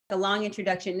the long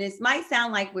introduction. This might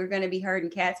sound like we're going to be herding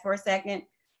cats for a second.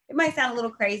 It might sound a little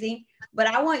crazy, but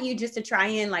I want you just to try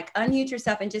and like unmute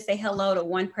yourself and just say hello to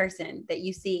one person that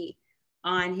you see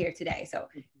on here today. So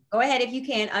go ahead if you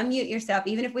can, unmute yourself.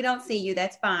 Even if we don't see you,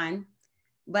 that's fine.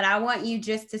 But I want you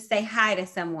just to say hi to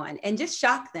someone and just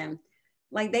shock them.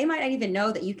 Like they might not even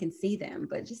know that you can see them,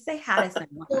 but just say hi to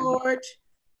someone. George.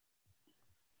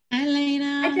 Hi,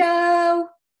 Lena. Hi, Joe.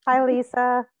 Hi,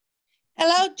 Lisa.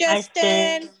 Hello,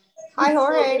 Justin. Hi,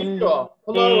 Jorge. Hello,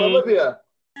 Olivia.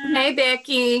 Hey,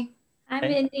 Becky. Hi,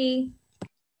 Mindy.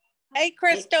 Hey,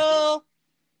 Crystal.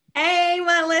 Hey,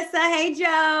 Melissa. Hey,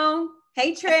 Joe.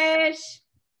 Hey, Trish.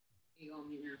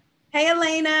 Hey,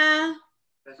 Elena.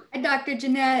 Hi, Dr.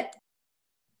 Jeanette.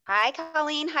 Hi,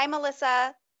 Colleen. Hi,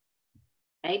 Melissa.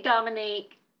 Hey,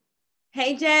 Dominique.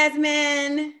 Hey,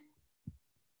 Jasmine.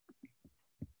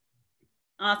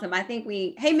 Awesome.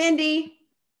 Hey, Mindy.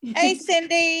 Hey,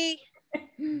 Cindy.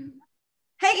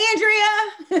 Hey, Andrea.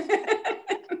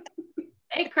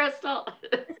 Hey, Crystal.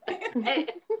 Hey,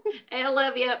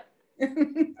 Olivia.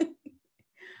 Hey,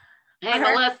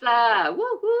 Melissa.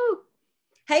 Woo woo.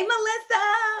 Hey, Melissa.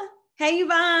 Hey,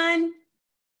 Yvonne.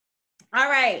 All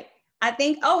right.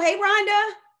 Hey,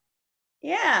 Rhonda.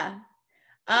 Yeah.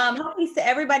 Hopefully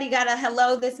everybody got a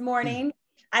hello this morning.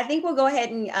 I think we'll go ahead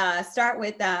and start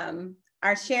with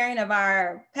our sharing of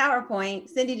our PowerPoint.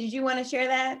 Cindy, did you want to share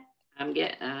that?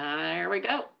 There we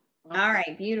go. All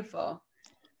right, beautiful.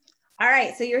 All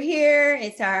right, so you're here.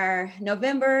 It's our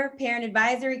November Parent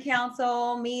Advisory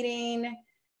Council meeting.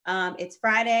 It's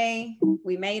Friday.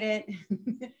 We made it.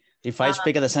 If I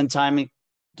speak at the same time,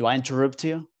 do I interrupt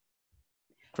you,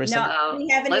 Crystal? No,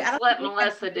 let's let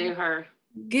Melissa do her.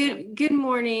 Good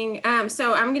morning.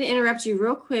 So I'm going to interrupt you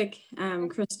real quick,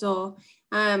 Crystal,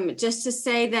 just to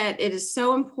say that it is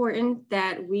so important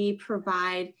that we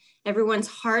provide everyone's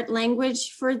heart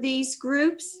language for these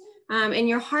groups. And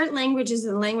your heart language is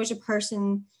the language a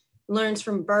person learns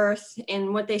from birth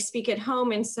and what they speak at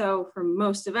home. And so for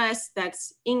most of us,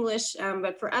 that's English,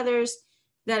 but for others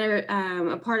that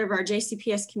are a part of our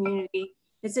JCPS community,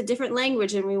 it's a different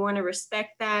language and we want to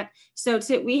respect that. So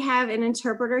we have an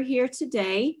interpreter here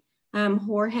today,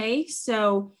 Jorge.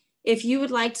 So if you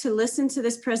would like to listen to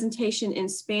this presentation in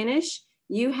Spanish,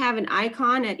 you have an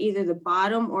icon at either the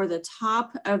bottom or the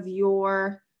top of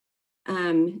your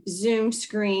Zoom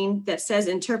screen that says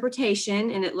interpretation,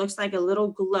 and it looks like a little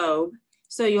globe.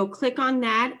 So you'll click on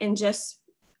that and just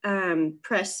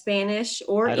press Spanish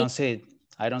or I don't see it.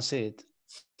 I don't see it.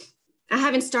 I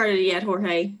haven't started it yet,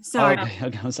 Jorge. Sorry.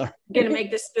 Okay, I'm sorry. I'm gonna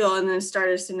make this spill and then start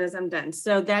as soon as I'm done.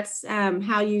 So that's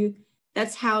how you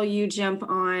jump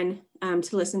on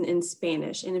to listen in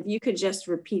Spanish. And if you could just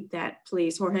repeat that,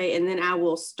 please, Jorge, and then I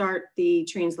will start the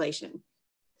translation.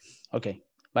 Okay,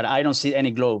 but I don't see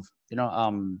any globe. You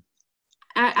know,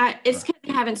 it's because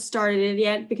I haven't started it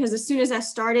yet, because as soon as I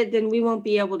start it, then we won't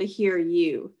be able to hear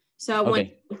you. So I want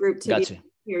the group to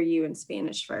hear you in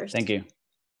Spanish first. Thank you.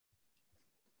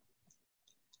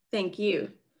 Thank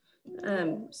you.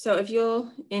 So if you'll,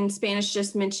 in Spanish,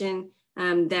 just mention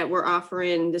that we're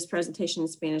offering this presentation in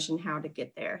Spanish and how to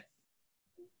get there.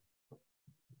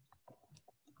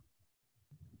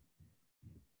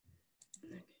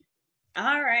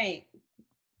 All right.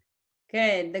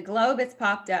 Good. The globe has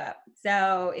popped up.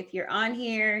 So if you're on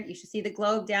here, you should see the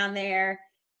globe down there.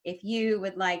 If you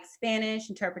would like Spanish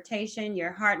interpretation,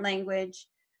 your heart language,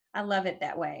 I love it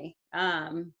that way.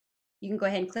 You can go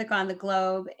ahead and click on the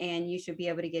globe and you should be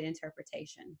able to get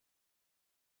interpretation.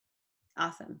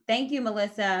 Awesome. Thank you,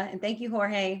 Melissa. And thank you,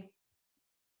 Jorge.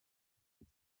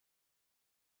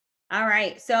 All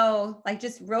right. So like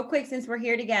just real quick, since we're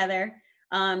here together,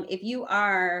 if you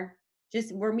are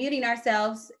we're muting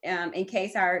ourselves in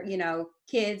case our,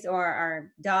 kids or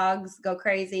our dogs go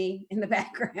crazy in the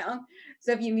background.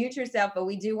 So if you mute yourself, but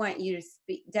we do want you to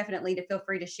speak, definitely to feel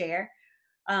free to share.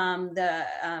 The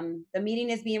meeting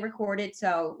is being recorded,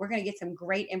 so we're going to get some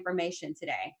great information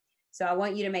today. So I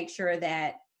want you to make sure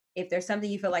that if there's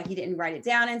something you feel like you didn't write it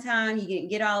down in time, you didn't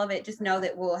get all of it, just know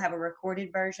that we'll have a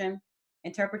recorded version.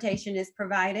 Interpretation is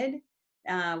provided.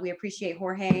 We appreciate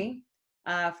Jorge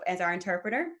as our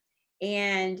interpreter.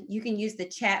 And you can use the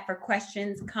chat for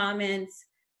questions, comments,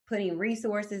 putting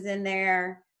resources in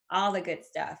there, all the good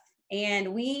stuff.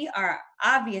 And we are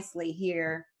obviously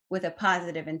here with a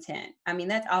positive intent. I mean,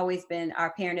 that's always been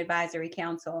our Parent Advisory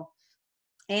Council.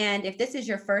 And if this is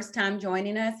your first time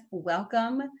joining us,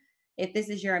 welcome. If this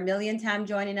is your 1,000,000th time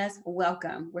joining us,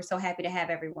 welcome. We're so happy to have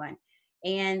everyone.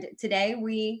 And today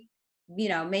we,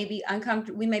 may be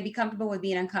uncomfortable. We may be comfortable with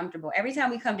being uncomfortable. Every time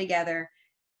we come together,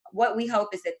 what we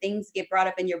hope is that things get brought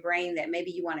up in your brain that maybe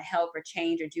you want to help or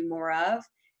change or do more of.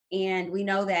 And we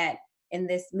know that in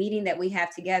this meeting that we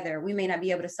have together, we may not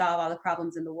be able to solve all the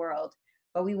problems in the world,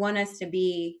 but we want us to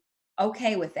be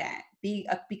okay with that. Be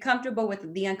comfortable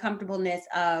with the uncomfortableness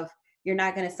of you're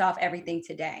not going to solve everything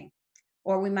today.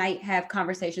 Or we might have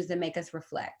conversations that make us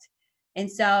reflect.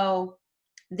 And so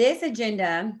this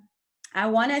agenda, I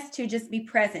want us to just be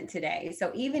present today.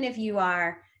 So even if you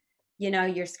are,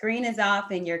 your screen is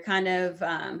off and you're kind of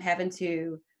having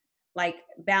to like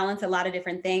balance a lot of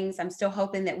different things, I'm still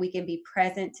hoping that we can be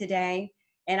present today.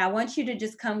 And I want you to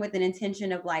just come with an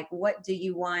intention of like, what do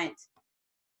you want?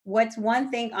 What's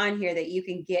one thing on here that you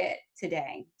can get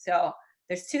today? So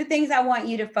there's 2 things I want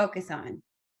you to focus on.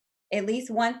 At least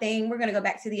one thing. We're going to go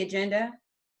back to the agenda.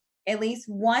 At least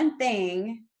one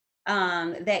thing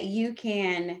that you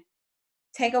can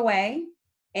take away,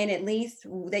 and at least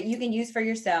that you can use for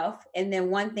yourself, and then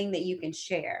one thing that you can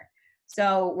share.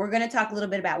 So we're going to talk a little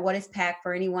bit about what is PAC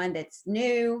for anyone that's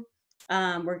new.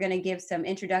 We're going to give some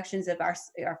introductions of our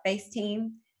FACE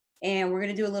team, and we're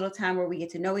going to do a little time where we get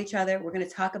to know each other. We're going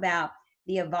to talk about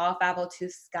the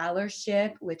Evolve502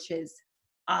 Scholarship, which is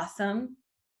awesome.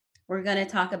 We're going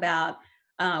to talk about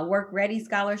Work Ready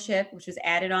Scholarship, which was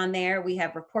added on there. We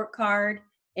have report card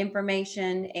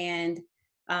information, and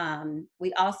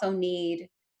we also need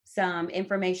some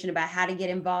information about how to get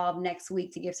involved next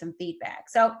week to give some feedback.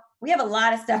 So we have a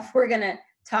lot of stuff we're going to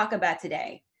talk about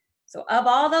today. So of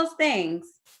all those things,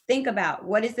 think about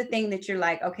what is the thing that you're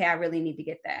like, okay, I really need to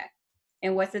get that.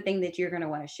 And what's the thing that you're going to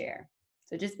want to share?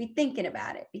 So just be thinking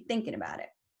about it. Be thinking about it.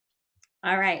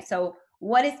 All right. So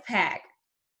what is PAC?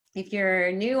 If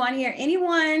you're new on here,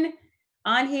 anyone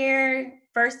on here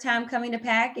first time coming to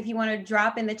PAC, if you want to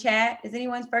drop in the chat, is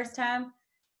anyone's first time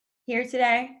here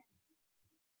today?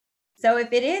 So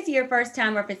if it is your first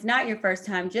time, or if it's not your first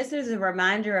time, just as a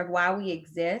reminder of why we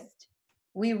exist,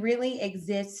 we really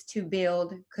exist to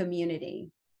build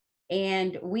community.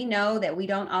 And we know that we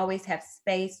don't always have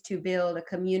space to build a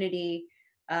community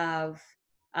of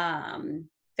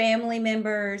family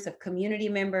members, of community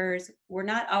members. We're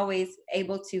not always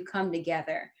able to come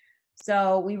together.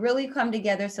 So we really come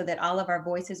together so that all of our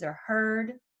voices are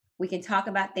heard. We can talk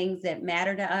about things that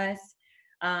matter to us.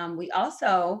 We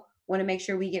also want to make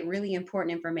sure we get really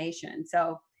important information.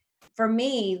 So for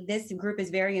me, this group is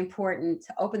very important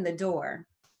to open the door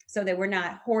so that we're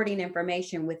not hoarding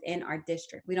information within our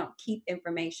district. We don't keep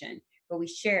information, but we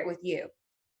share it with you.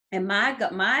 And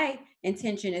my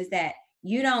intention is that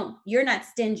you're not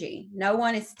stingy. No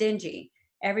one is stingy.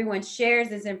 Everyone shares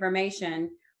this information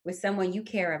with someone you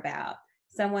care about,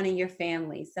 someone in your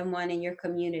family, someone in your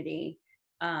community.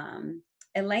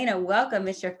 Elena, welcome.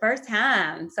 It's your first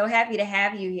time. So happy to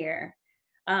have you here.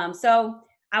 So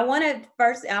I want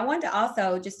to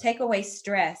also just take away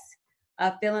stress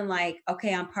of feeling like,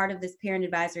 okay, I'm part of this parent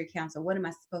advisory council. What am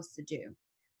I supposed to do?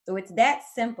 So it's that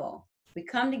simple. We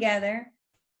come together,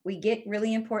 we get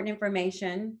really important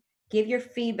information, give your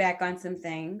feedback on some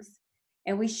things,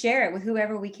 and we share it with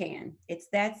whoever we can. It's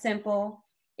that simple.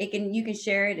 You can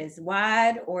share it as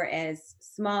wide or as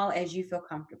small as you feel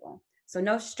comfortable. So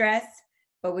no stress,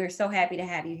 but we're so happy to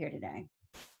have you here today.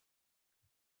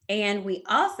 And we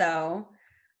also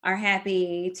are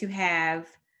happy to have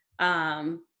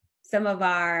some of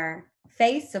our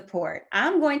FACE support.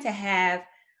 I'm going to have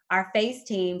our FACE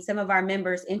team, some of our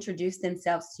members, introduce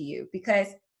themselves to you, because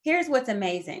here's what's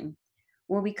amazing.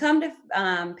 When we come to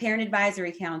Parent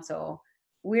Advisory Council,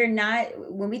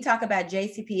 when we talk about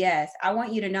JCPS, I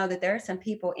want you to know that there are some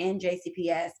people in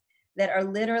JCPS that are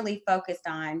literally focused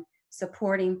on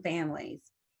supporting families.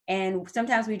 And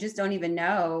sometimes we just don't even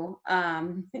know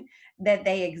that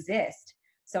they exist.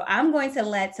 So I'm going to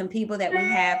let some people that we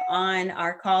have on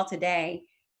our call today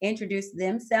introduce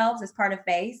themselves as part of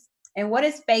FACE. And what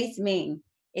does FACE mean?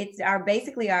 It's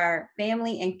basically our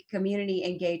family and community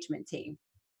engagement team.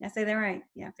 Did I say that right?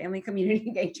 Yeah, family community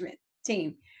engagement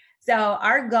team. So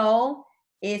our goal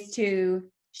is to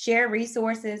share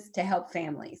resources to help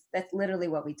families. That's literally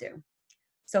what we do.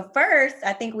 So first,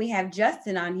 I think we have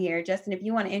Justin on here. Justin, if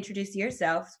you want to introduce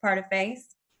yourself as part of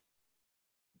FACE.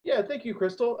 Yeah, thank you,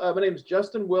 Crystal. My name is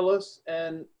Justin Willis,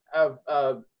 and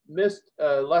I've missed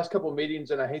last couple of meetings,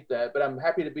 and I hate that, but I'm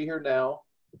happy to be here now.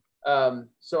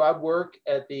 So I work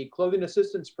at the Clothing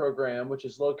Assistance Program, which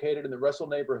is located in the Russell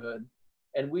neighborhood,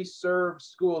 and we serve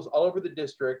schools all over the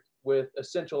district with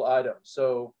essential items.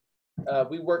 So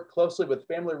we work closely with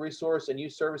Family Resource and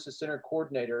Youth Services Center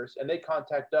coordinators, and they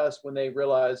contact us when they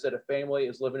realize that a family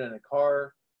is living in a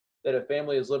car, that a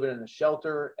family is living in a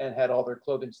shelter and had all their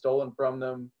clothing stolen from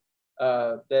them,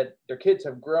 that their kids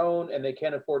have grown and they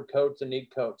can't afford coats and need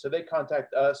coats. So they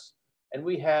contact us, and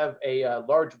we have a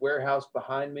large warehouse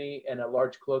behind me and a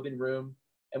large clothing room.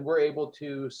 and we're able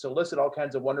to solicit all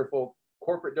kinds of wonderful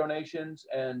corporate donations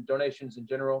and donations in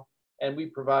general. And we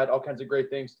provide all kinds of great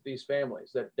things to these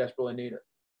families that desperately need it.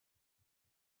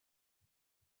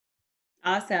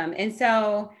 Awesome. And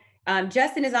so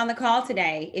Justin is on the call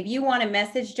today. If you want to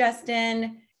message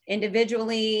Justin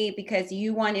individually because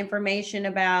you want information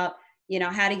about, you know,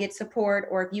 how to get support,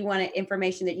 or if you want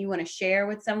information that you want to share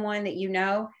with someone that you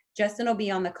know, Justin will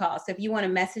be on the call. So if you want to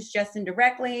message Justin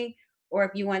directly, or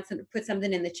if you want to put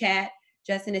something in the chat,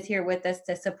 Justin is here with us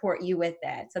to support you with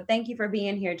that. So thank you for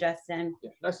being here, Justin.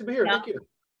 Yeah, nice to be here. Thank you.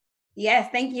 Yes,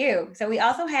 thank you. So we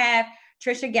also have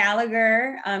Trisha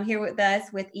Gallagher here with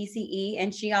us with ECE,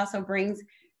 and she also brings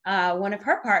one of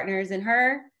her partners in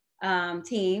her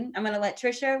team. I'm going to let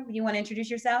Trisha, you want to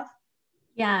introduce yourself?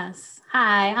 Yes.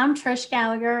 Hi, I'm Trish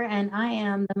Gallagher, and I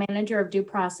am the manager of due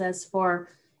process for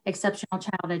exceptional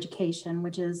child education,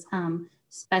 which is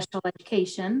special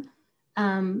education.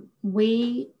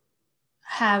 We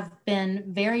have been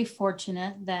very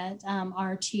fortunate that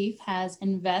our chief has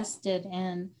invested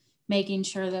in making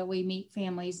sure that we meet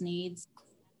families' needs.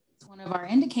 It's one of our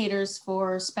indicators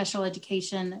for special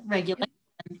education regulation,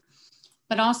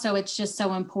 but also it's just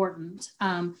so important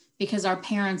because our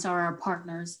parents are our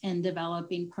partners in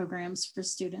developing programs for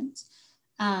students.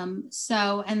 And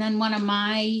then one of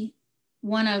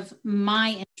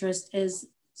my interests is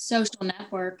social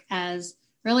network, as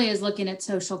really is looking at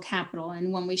social capital.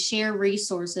 And when we share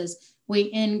resources, we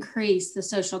increase the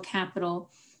social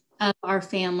capital of our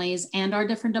families and our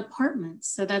different departments.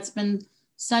 So that's been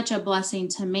such a blessing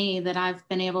to me that I've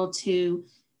been able to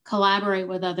collaborate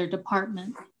with other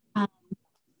departments.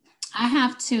 I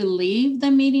have to leave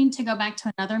the meeting to go back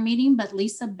to another meeting, but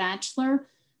Lisa Batchelor,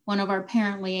 one of our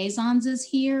parent liaisons, is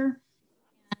here.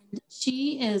 And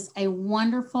she is a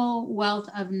wonderful wealth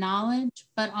of knowledge,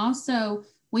 but also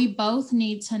we both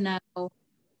need to know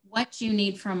what you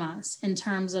need from us in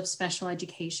terms of special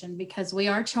education, because we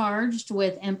are charged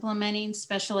with implementing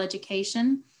special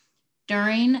education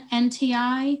during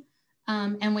NTI.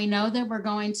 And we know that we're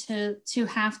going to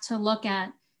have to look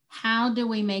at how do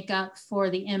we make up for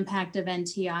the impact of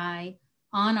NTI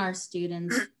on our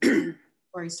students'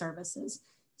 services.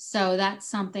 So that's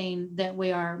something that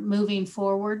we are moving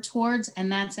forward towards. And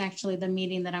that's actually the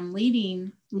meeting that I'm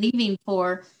leaving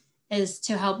for, is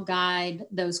to help guide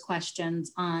those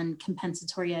questions on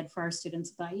compensatory ed for our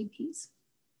students with IEPs.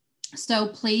 So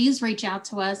please reach out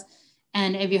to us.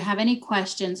 And if you have any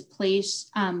questions, please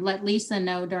let Lisa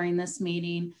know during this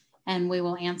meeting and we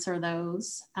will answer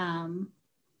those.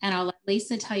 And I'll let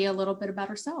Lisa tell you a little bit about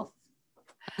herself.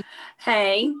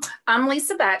 Hey, I'm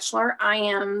Lisa Batchelor. I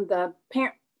am the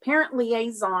parent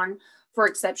liaison for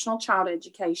exceptional child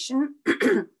education.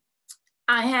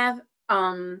 I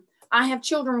have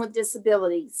children with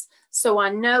disabilities, so I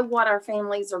know what our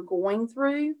families are going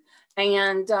through,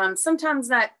 and sometimes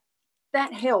that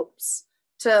helps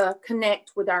to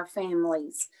connect with our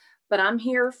families. But I'm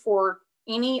here for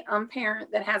any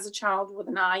parent that has a child with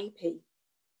an IEP.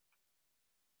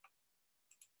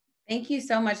 Thank you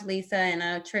so much, Lisa. And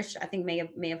Trish, I think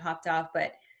may have hopped off,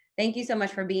 but thank you so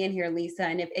much for being here, Lisa.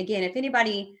 And if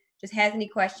anybody just has any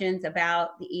questions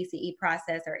about the ECE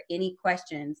process or any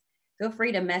questions, feel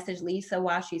free to message Lisa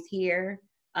while she's here.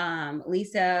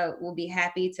 Lisa will be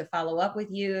happy to follow up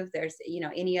with you if there's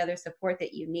any other support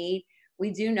that you need. We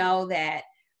do know that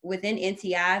within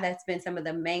NTI, that's been some of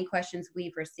the main questions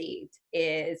we've received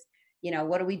is,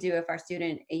 what do we do if our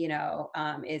student,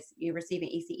 is receiving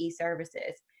ECE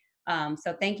services?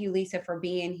 So thank you, Lisa, for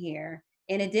being here.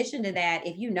 In addition to that,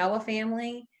 if you know a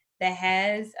family that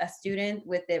has a student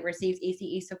that receives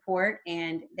ECE support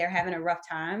and they're having a rough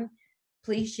time,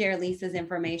 please share Lisa's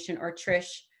information or Trish,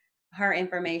 her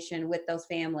information with those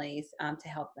families to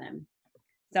help them.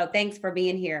 So thanks for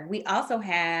being here. We also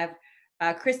have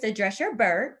Krista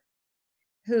Drescher-Burke,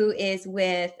 who is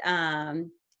with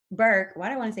Burke. Why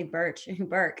do I want to say Birch?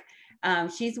 Burke.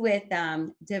 She's with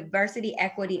Diversity,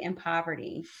 Equity, and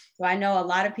Poverty. So I know a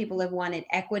lot of people have wanted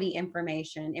equity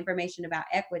information about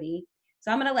equity.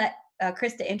 So I'm going to let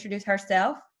Krista introduce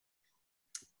herself.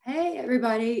 Hey,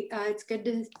 everybody. It's good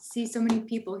to see so many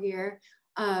people here.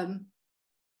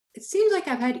 It seems like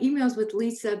I've had emails with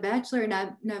Lisa Batchelor and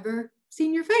I've never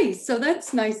seen your face. So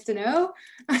that's nice to know.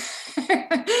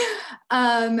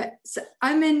 So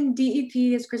I'm in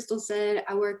DEP, as Crystal said.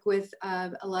 I work with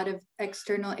a lot of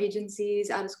external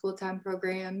agencies, out of school time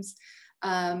programs,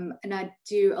 and I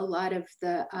do a lot of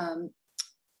the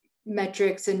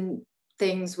metrics and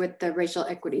things with the racial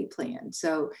equity plan.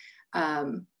 So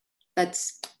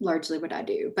that's largely what I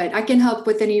do, but I can help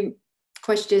with any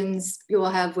questions you will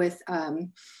have with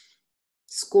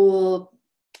school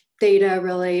data,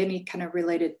 really, any kind of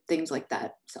related things like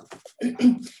that. So,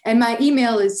 and my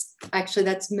email is actually,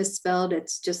 that's misspelled.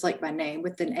 It's just like my name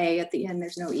with an A at the end.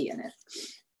 There's no E in it.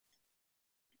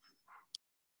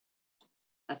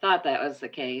 I thought that was the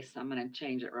case. I'm going to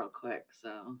change it real quick.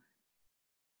 So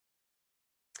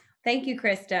thank you,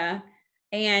 Krista.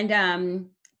 And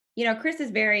you know, Chris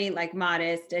is very like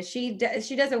modest. She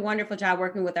does a wonderful job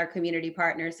working with our community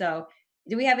partners. So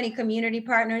do we have any community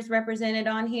partners represented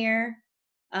on here?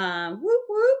 Whoop,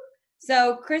 whoop.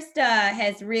 So Krista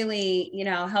has really, you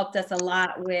know, helped us a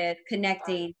lot with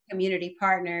connecting community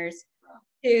partners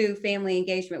to family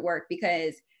engagement work,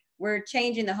 because we're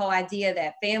changing the whole idea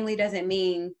that family doesn't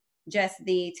mean just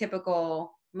the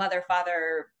typical mother,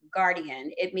 father,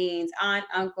 guardian. It means aunt,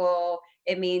 uncle.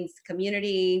 It means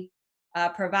community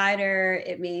provider.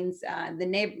 It means the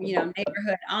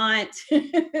neighborhood aunt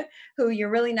who you're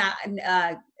really not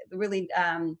really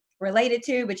related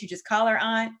to, but you just call her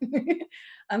aunt.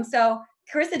 So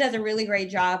Carissa does a really great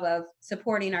job of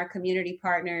supporting our community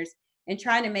partners and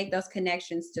trying to make those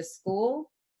connections to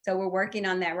school. So we're working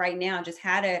on that right now, just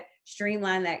how to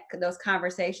streamline those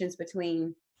conversations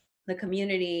between the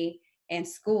community and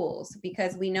schools,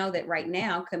 because we know that right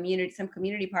now some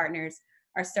community partners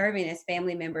are serving as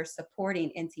family members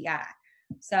supporting NTI.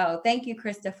 So thank you,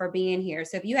 Krista, for being here.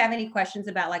 So if you have any questions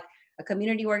about like a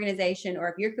community organization, or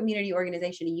if your community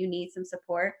organization and you need some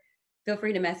support, feel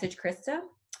free to message Krista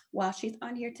while she's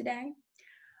on here today.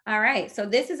 All right, so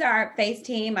this is our FACE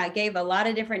team. I gave a lot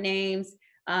of different names,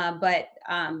 but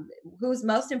who's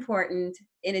most important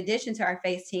in addition to our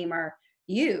FACE team are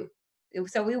you.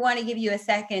 So we want to give you a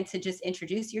second to just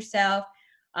introduce yourself,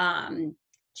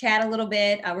 chat a little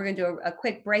bit. We're going to do a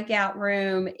quick breakout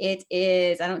room. It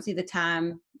is, I don't see the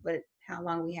time, but how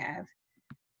long we have.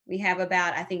 We have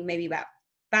about, I think maybe about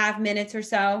 5 minutes or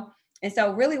so. And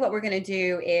so really what we're going to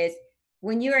do is,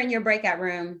 when you're in your breakout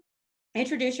room,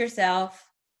 introduce yourself,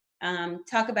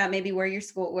 talk about maybe where your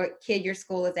school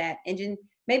is at, and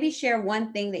maybe share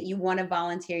one thing that you want to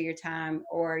volunteer your time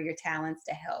or your talents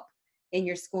to help in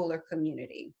your school or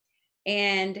community.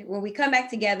 And when we come back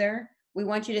together, we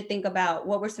want you to think about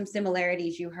what were some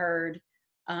similarities you heard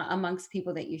amongst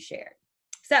people that you shared.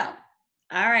 So,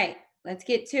 all right, let's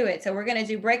get to it. So we're going to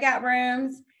do breakout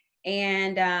rooms,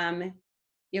 and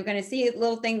you're going to see a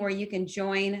little thing where you can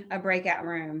join a breakout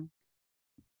room.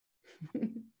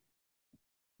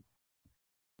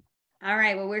 All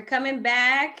right, well, we're coming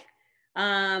back.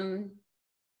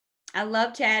 I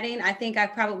love chatting. I think I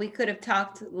probably could have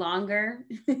talked longer.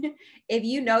 If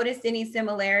you noticed any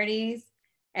similarities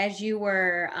as you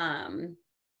were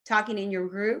talking in your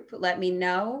group, let me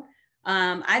know.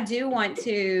 I do want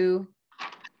to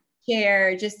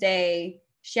share just a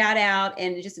shout out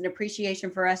and just an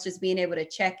appreciation for us just being able to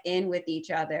check in with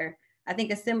each other. I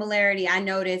think a similarity I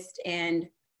noticed in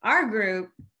our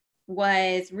group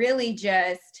was really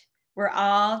just, we're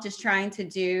all just trying to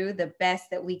do the best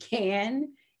that we can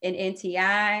in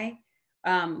NTI.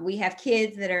 We have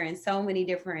kids that are in so many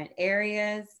different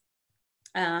areas,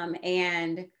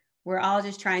 and we're all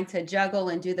just trying to juggle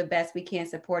and do the best we can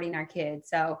supporting our kids.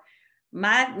 So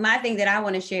my thing that I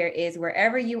want to share is,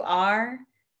 wherever you are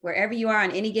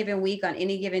on any given week, on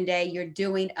any given day, you're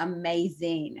doing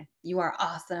amazing. You are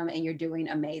awesome and you're doing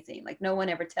amazing. Like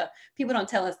people don't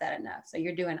tell us that enough. So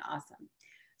you're doing awesome.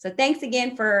 So thanks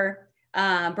again for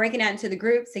breaking out into the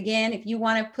groups. Again, if you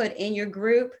want to put in your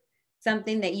group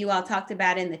something that you all talked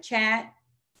about in the chat,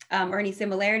 or any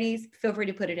similarities, feel free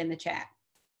to put it in the chat.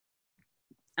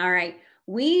 All right,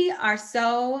 we are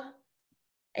so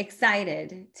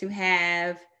excited to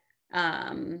have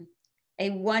a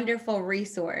wonderful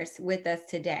resource with us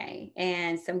today,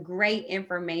 and some great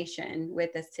information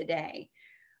with us today.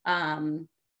 And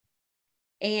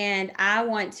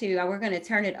we're going to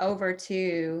turn it over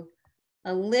to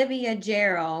Olivia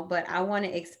Gerald, but I want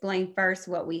to explain first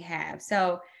what we have.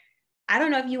 So I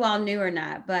don't know if you all knew or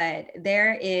not, but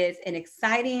there is an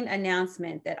exciting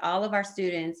announcement that all of our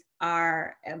students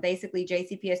are, basically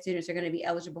JCPS students, are going to be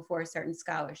eligible for a certain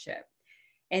scholarship.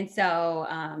 And so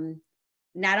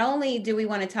not only do we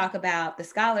want to talk about the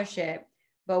scholarship,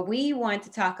 but we want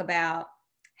to talk about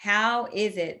how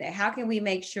can we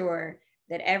make sure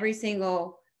that every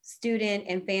single student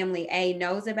and family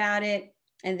knows about it,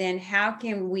 and then how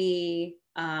can we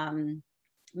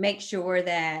make sure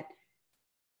that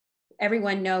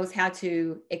everyone knows how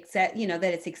to accept, that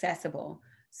it's accessible.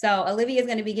 So Olivia is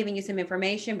going to be giving you some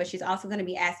information, but she's also going to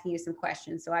be asking you some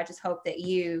questions. So I just hope that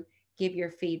you give your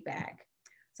feedback.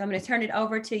 So I'm going to turn it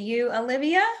over to you,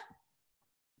 Olivia.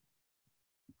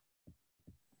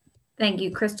 Thank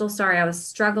you, Crystal. Sorry, I was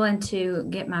struggling to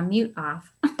get my mute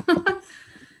off.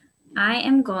 I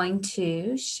am going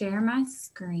to share my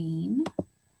screen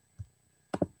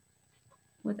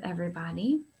with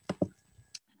everybody.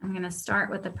 I'm going to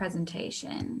start with the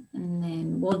presentation, and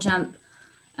then we'll jump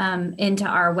into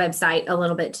our website a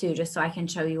little bit too, just so I can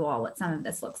show you all what some of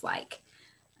this looks like.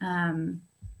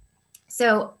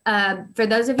 So for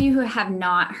those of you who have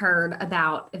not heard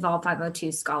about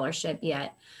Evolve502 Scholarship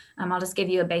yet, I'll just give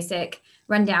you a basic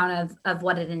rundown of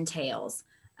what it entails.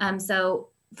 So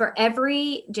for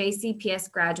every JCPS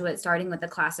graduate starting with the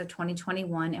class of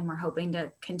 2021, and we're hoping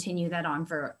to continue that on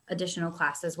for additional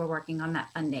classes, we're working on that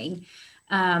funding,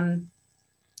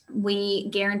 we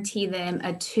guarantee them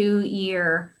a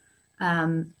 2-year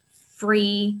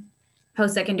free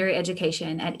post-secondary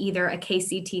education at either a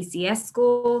KCTCS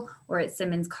school or at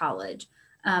Simmons College.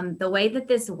 The way that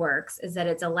this works is that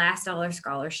it's a last dollar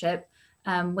scholarship,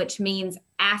 which means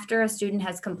after a student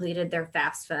has completed their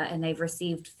FAFSA and they've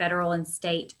received federal and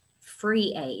state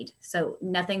free aid, so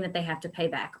nothing that they have to pay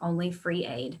back, only free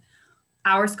aid,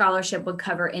 our scholarship would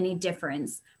cover any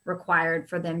difference required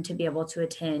for them to be able to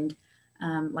attend,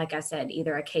 like I said,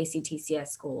 either a KCTCS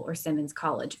school or Simmons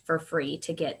College for free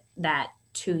to get that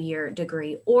 2-year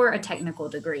degree or a technical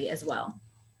degree as well.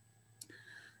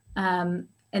 And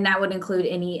that would include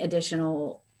any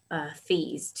additional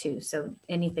fees too. So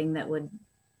anything that would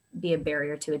be a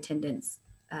barrier to attendance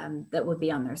that would be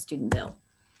on their student bill.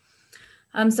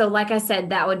 So like I said,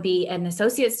 that would be an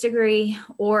associate's degree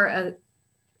or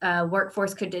a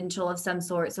workforce credential of some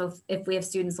sort. So if we have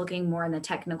students looking more in the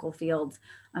technical fields,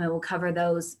 it will cover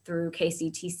those through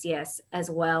KCTCS as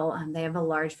well. They have a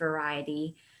large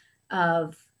variety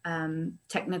of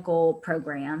technical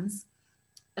programs,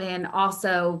 and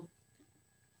also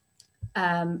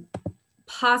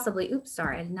possibly, oops,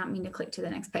 sorry, I did not mean to click to the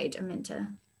next page. I meant to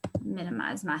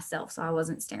minimize myself so I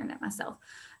wasn't staring at myself.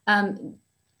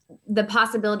 The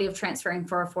possibility of transferring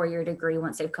for a 4-year degree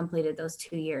once they've completed those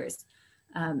 2 years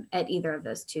at either of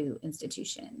those 2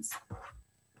 institutions.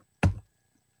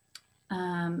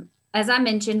 As I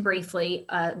mentioned briefly,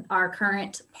 our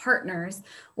current partners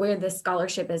where this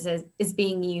scholarship is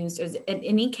being used is at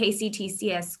any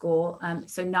KCTCS school,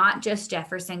 so not just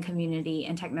Jefferson Community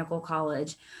and Technical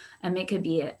College. It could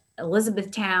be at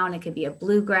Elizabethtown, it could be a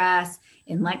Bluegrass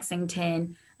in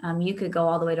Lexington. You could go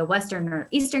all the way to Western or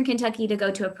Eastern Kentucky to go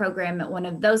to a program at one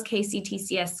of those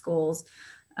KCTCS schools,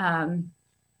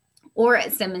 or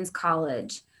at Simmons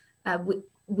College.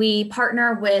 We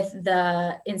partner with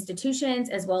the institutions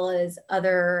as well as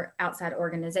other outside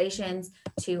organizations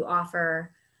to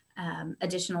offer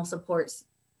additional supports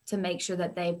to make sure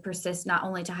that they persist not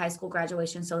only to high school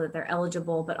graduation so that they're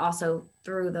eligible, but also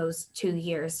through those 2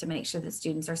 years to make sure that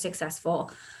students are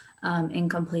successful in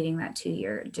completing that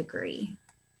 2-year degree.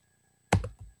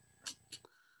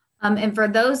 And for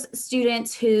those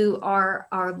students who are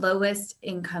our lowest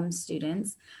income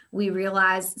students, we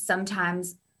realize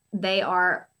sometimes they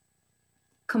are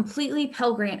completely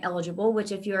Pell Grant eligible,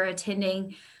 which if you're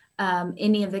attending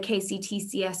any of the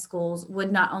KCTCS schools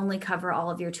would not only cover all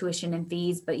of your tuition and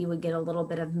fees, but you would get a little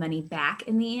bit of money back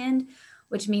in the end,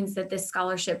 which means that this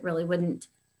scholarship really wouldn't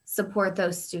support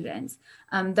those students.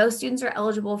 Those students are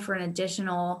eligible for an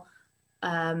additional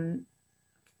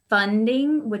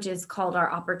funding, which is called our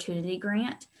Opportunity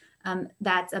Grant.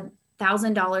 That's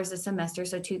 $1,000 a semester,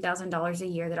 so $2,000 a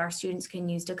year that our students can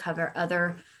use to cover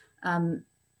other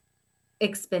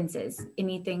expenses,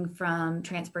 anything from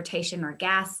transportation or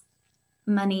gas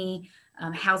money,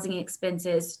 housing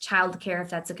expenses, childcare, if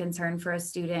that's a concern for a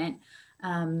student.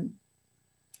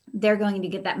 They're going to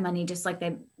get that money just like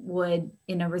they would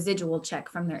in a residual check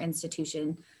from their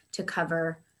institution to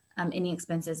cover any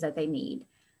expenses that they need.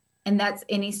 And that's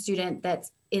any student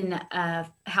that's in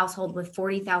a household with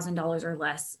 $40,000 or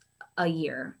less a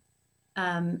year.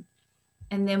 And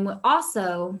then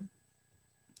also,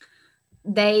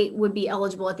 they would be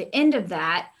eligible at the end of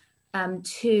that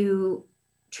to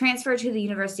transfer to the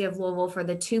University of Louisville for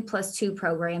the 2+2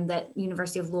 program that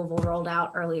University of Louisville rolled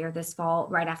out earlier this fall,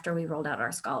 right after we rolled out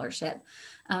our scholarship.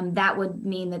 That would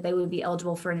mean that they would be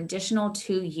eligible for an additional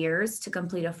 2 years to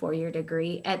complete a 4-year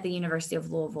degree at the University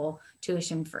of Louisville,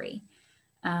 tuition free.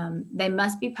 They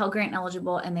must be Pell Grant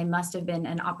eligible, and they must have been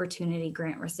an Opportunity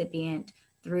Grant recipient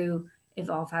through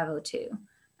Evolve502.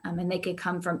 And they could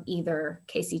come from either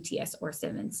KCTS or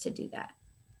Simmons to do that.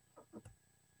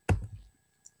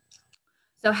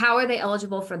 So how are they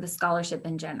eligible for the scholarship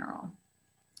in general?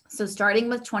 So starting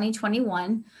with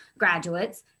 2021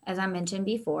 graduates, as I mentioned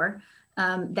before,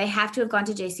 they have to have gone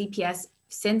to JCPS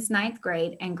since 9th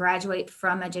grade and graduate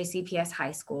from a JCPS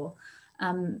high school.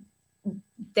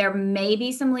 There may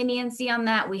be some leniency on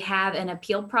that. We have an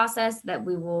appeal process that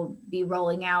we will be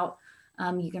rolling out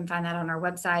You can find that on our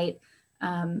website.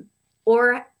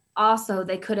 Or also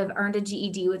they could have earned a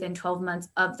GED within 12 months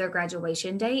of their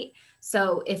graduation date.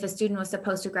 So if a student was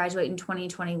supposed to graduate in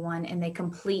 2021 and they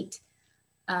complete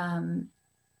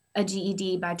a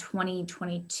GED by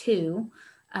 2022,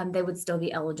 they would still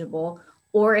be eligible.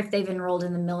 Or if they've enrolled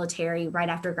in the military right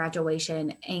after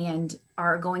graduation and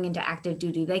are going into active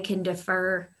duty, they can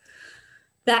defer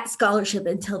that scholarship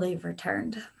until they've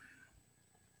returned.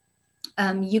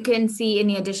 You can see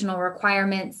any additional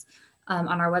requirements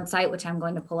on our website, which I'm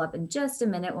going to pull up in just a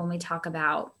minute when we talk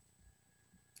about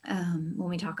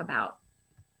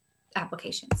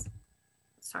applications.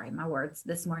 Sorry, my words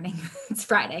this morning. It's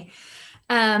Friday.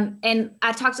 And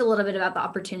I talked a little bit about the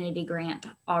opportunity grant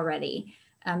already.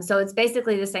 So it's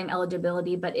basically the same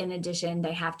eligibility, but in addition,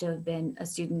 they have to have been a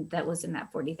student that was in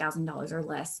that $40,000 or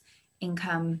less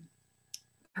income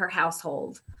per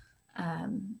household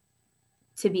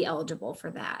to be eligible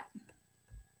for that.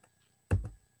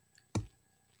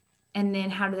 And then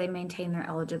how do they maintain their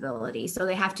eligibility? So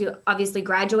they have to obviously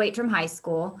graduate from high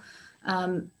school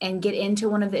and get into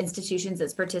one of the institutions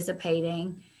that's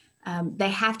participating. They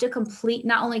have to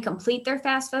not only complete their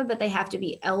FAFSA, but they have to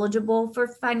be eligible for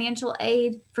financial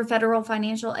aid, for federal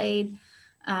financial aid.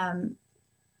 And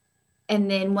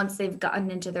then once they've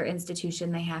gotten into their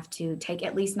institution, they have to take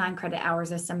at least 9 credit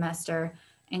hours a semester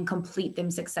and complete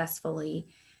them successfully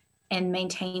and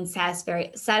maintain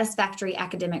satisfactory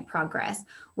academic progress,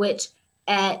 which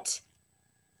at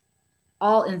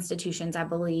all institutions, I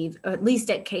believe, or at least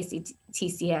at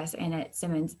KCTCS and at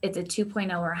Simmons, it's a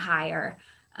 2.0 or higher.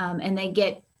 And they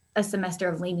get a semester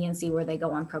of leniency where they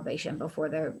go on probation before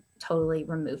they're totally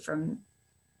removed from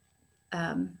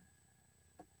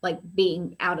like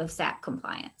being out of SAP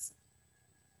compliance.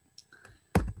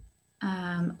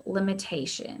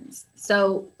 Limitations.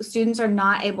 So students are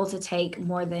not able to take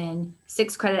more than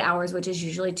 6 credit hours, which is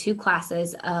usually 2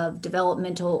 classes of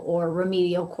developmental or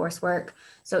remedial coursework.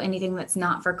 So anything that's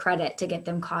not for credit to get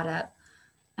them caught up.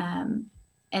 And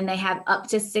they have up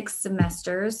to 6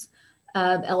 semesters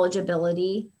of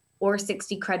eligibility or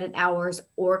 60 credit hours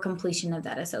or completion of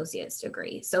that associate's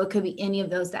degree. So it could be any of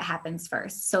those that happens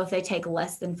first. So if they take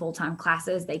less than full-time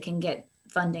classes, they can get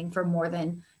funding for more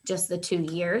than just the 2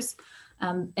 years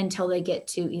until they get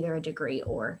to either a degree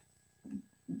or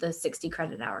the 60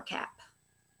 credit hour cap.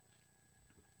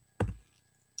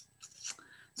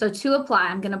 So to apply,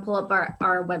 I'm going to pull up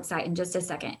our website in just a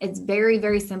second. It's very,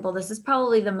 very simple. This is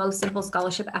probably the most simple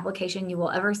scholarship application you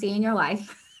will ever see in your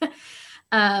life.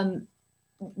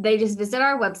 They just visit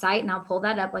our website, and I'll pull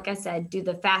that up. Like I said, do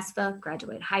the FAFSA,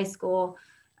 graduate high school,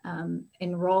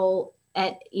 enroll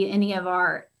at any of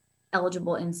our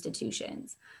eligible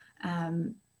institutions.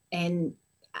 And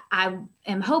I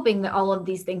am hoping that all of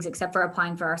these things, except for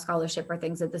applying for our scholarship, are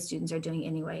things that the students are doing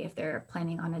anyway if they're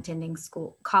planning on attending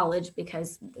college,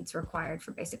 because it's required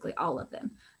for basically all of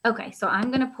them. Okay, so I'm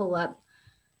going to pull up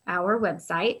our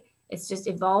website. It's just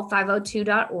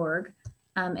evolve502.org.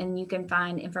 And you can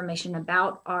find information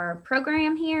about our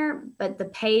program here, but the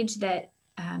page that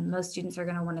most students are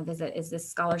going to want to visit is this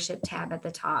scholarship tab at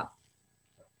the top.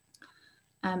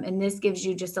 And this gives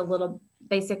you just a little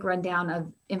basic rundown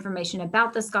of information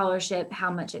about the scholarship, how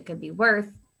much it could be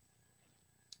worth,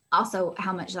 also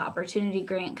how much the opportunity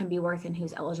grant can be worth and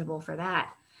who's eligible for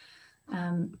that.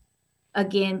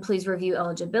 Again, please review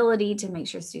eligibility to make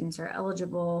sure students are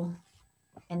eligible.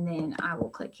 And then I will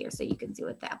click here so you can see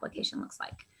what the application looks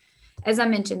like. As I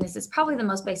mentioned, this is probably the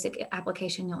most basic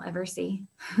application you'll ever see.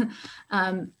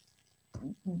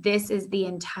 This is the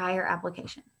entire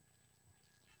application.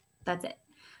 That's it.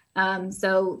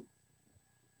 So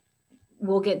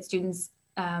we'll get students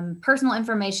personal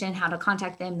information, how to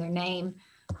contact them, their name,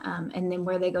 and then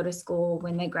where they go to school,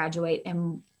 when they graduate,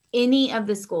 and any of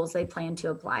the schools they plan to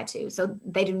apply to. So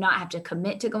they do not have to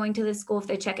commit to going to this school. If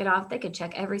they check it off, they could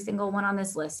check every single one on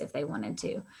this list if they wanted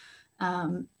to.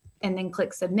 And then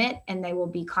click submit, and they will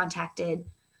be contacted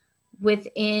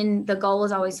within, the goal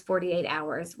is always 48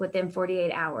 hours, within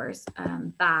 48 hours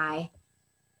by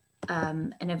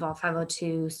an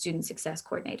Evolve502 student success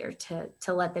coordinator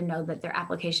to let them know that their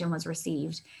application was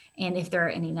received and if there are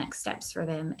any next steps for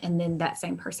them. And then that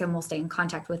same person will stay in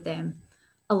contact with them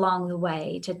along the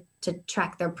way to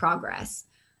track their progress.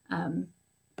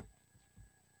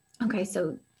 Okay,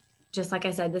 so just like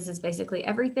I said, this is basically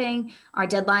everything. Our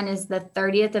deadline is the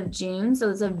 30th of June, so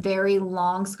it's a very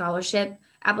long scholarship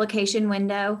application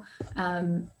window.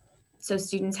 So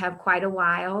students have quite a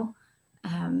while.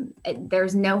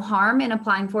 There's no harm in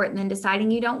applying for it and then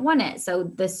deciding you don't want it. So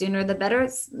the sooner the better.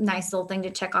 It's a nice little thing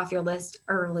to check off your list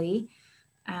early.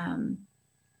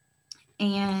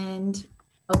 And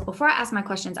Oh, before I ask my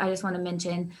questions, I just want to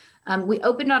mention, we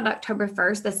opened on October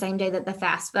 1st, the same day that the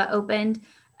FAFSA opened.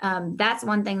 That's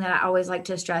one thing that I always like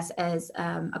to stress as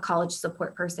a college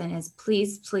support person is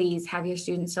please have your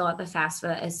students fill out the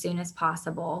FAFSA as soon as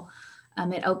possible.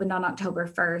 It opened on October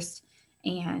 1st,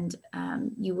 and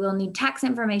you will need tax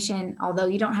information. Although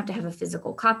you don't have to have a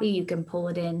physical copy, you can pull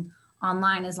it in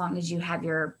online as long as you have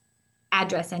your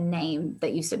address and name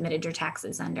that you submitted your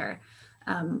taxes under.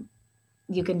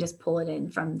 You can just pull it in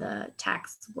from the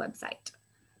tax website.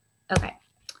 Okay,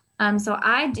 so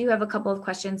I do have a couple of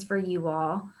questions for you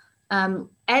all.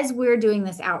 As we're doing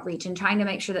this outreach and trying to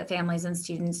make sure that families and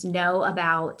students know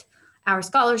about our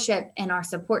scholarship and our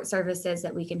support services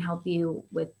that we can help you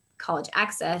with college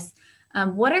access,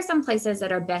 what are some places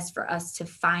that are best for us to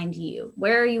find you?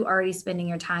 Where are you already spending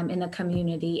your time in the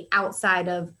community outside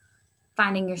of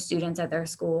finding your students at their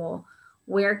school?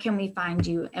 Where can we find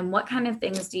you? And what kind of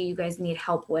things do you guys need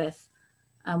help with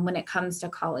when it comes to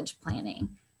college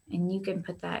planning? And you can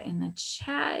put that in the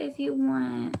chat if you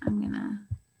want. I'm gonna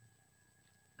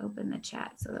open the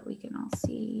chat so that we can all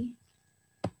see.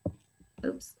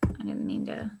 Oops, I didn't mean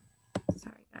to,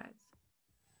 sorry guys.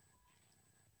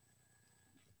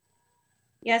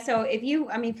 Yeah, so if you,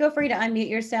 feel free to unmute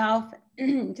yourself,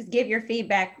 just give your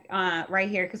feedback right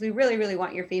here, because we really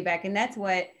want your feedback. And that's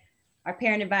what our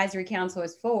Parent Advisory Council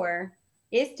is for,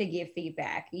 is to give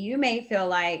feedback. You may feel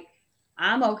like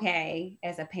I'm okay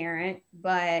as a parent,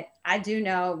 but I do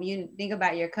know, you think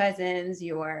about your cousins,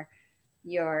 your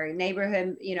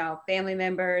neighborhood, family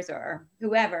members or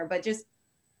whoever, but just,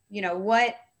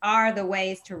 what are the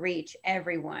ways to reach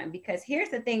everyone? Because here's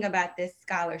the thing about this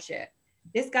scholarship.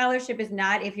 This scholarship is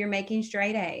not if you're making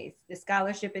straight A's. The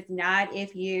scholarship is not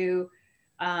if you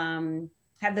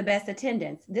have the best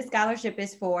attendance. This scholarship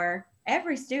is for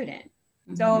every student.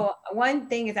 Mm-hmm. So one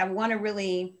thing is I want to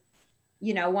really,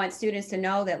 want students to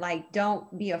know that, like,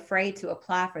 don't be afraid to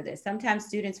apply for this. Sometimes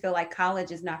students feel like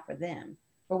college is not for them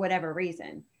for whatever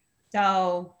reason.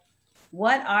 So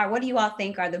what do you all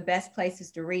think are the best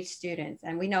places to reach students?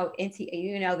 And we know,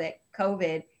 that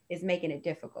COVID is making it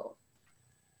difficult.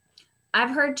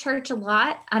 I've heard church a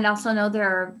lot. I also know there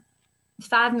are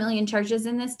 5 million churches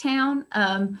in this town.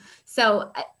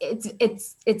 So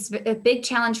it's a big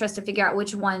challenge for us to figure out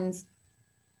which ones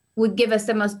would give us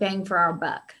the most bang for our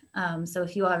buck. So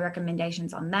if you all have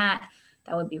recommendations on that,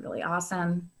 that would be really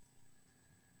awesome.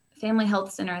 Family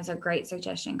Health Center is a great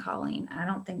suggestion, Colleen. I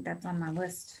don't think that's on my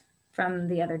list from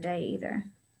the other day either.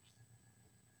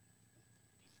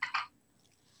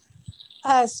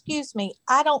 Excuse me,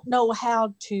 I don't know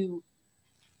how to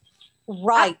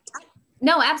write.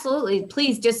 No, absolutely.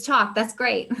 Please just talk. That's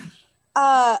great.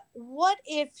 What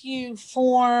if you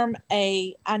form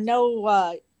I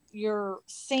know your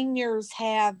seniors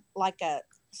have like a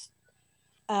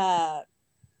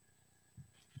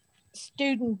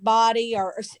student body,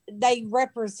 or they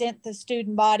represent the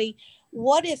student body.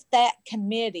 What if that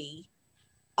committee,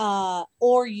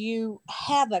 or you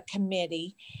have a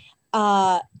committee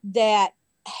that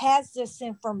has this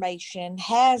information,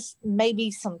 has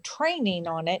maybe some training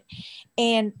on it,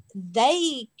 and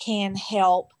they can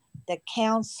help the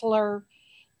counselor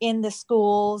in the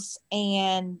schools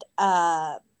and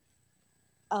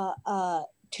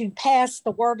to pass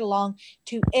the word along,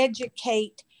 to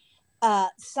educate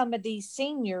some of these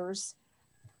seniors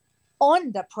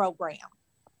on the program.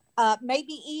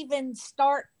 Maybe even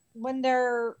start when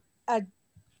they're a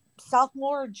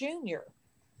sophomore or junior.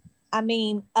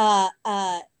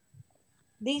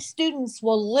 These students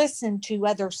will listen to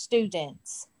other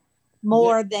students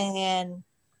more than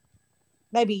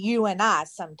maybe you and I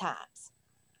sometimes.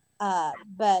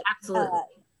 But absolutely.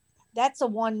 That's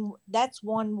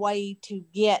one way to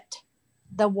get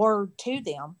the word to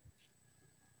them.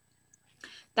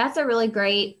 That's a really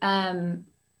great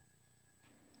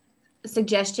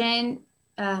suggestion,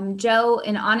 Joe.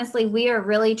 And honestly, we are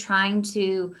really trying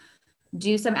to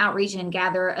do some outreach and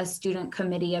gather a student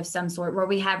committee of some sort where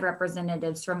we have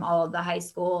representatives from all of the high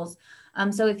schools.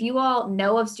 So if you all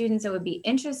know of students that would be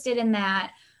interested in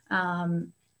that,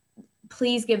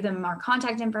 please give them our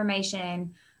contact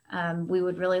information. We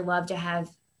would really love to have,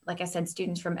 like I said,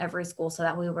 students from every school, so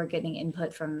that we were getting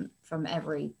input from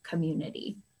every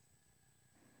community.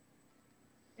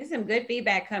 There's some good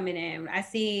feedback coming in. I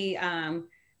see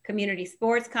community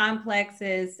sports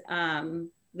complexes.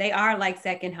 They are like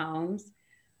second homes.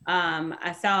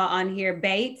 I saw on here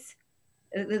Bates.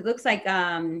 It looks like,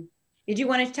 did you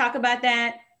want to talk about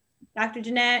that, Dr.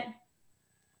 Jeanette?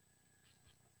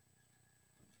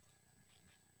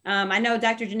 I know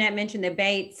Dr. Jeanette mentioned the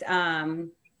Bates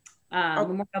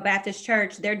Memorial Baptist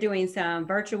Church. They're doing some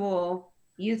virtual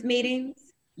youth meetings.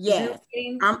 Yes,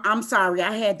 I'm sorry,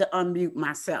 I had to unmute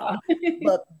myself.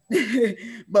 But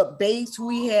but base,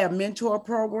 we have mentor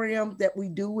programs that we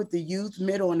do with the youth,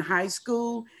 middle and high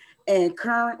school, and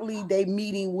currently they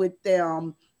meeting with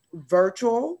them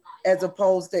virtual as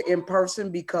opposed to in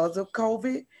person because of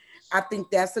COVID. I think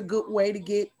that's a good way to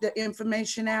get the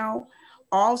information out.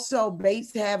 Also,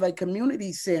 base have a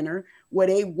community center where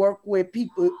they work with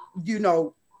people, you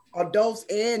know, adults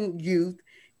and youth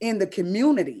in the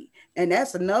community. And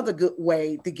that's another good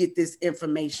way to get this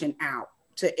information out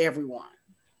to everyone.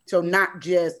 So not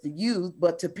just the youth,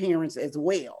 but to parents as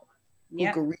well,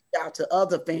 who can reach out to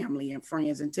other family and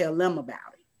friends and tell them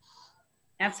about it.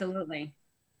 Absolutely.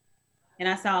 And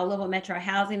I saw Louisville Metro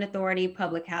Housing Authority,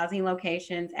 public housing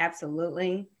locations,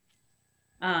 absolutely.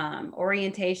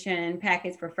 Orientation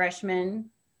packets for freshmen,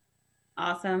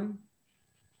 awesome.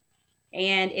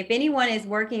 And if anyone is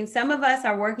working, some of us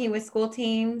are working with school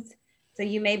teams. So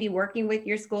you may be working with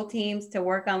your school teams to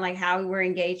work on like how we're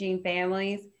engaging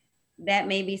families. That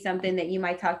may be something that you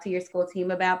might talk to your school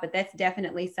team about, but that's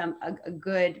definitely a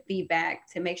good feedback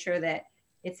to make sure that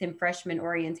it's in freshman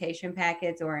orientation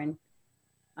packets or in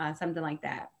something like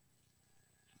that.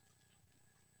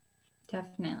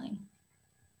 Definitely.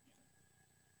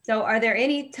 So are there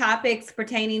any topics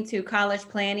pertaining to college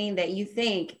planning that you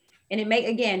think, and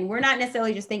again, we're not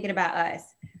necessarily just thinking about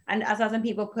us. I saw some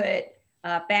people put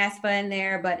FAFSA in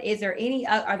there, but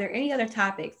are there any other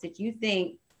topics that you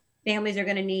think families are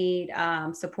going to need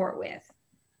support with?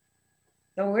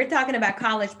 So when we're talking about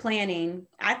college planning,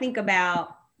 I think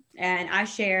about, and I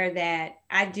share that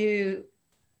I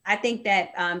think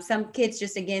that some kids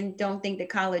just, again, don't think that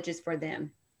college is for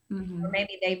them. Mm-hmm. Or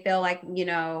maybe they feel like, you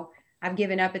know, I've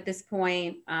given up at this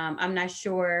point. I'm not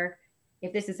sure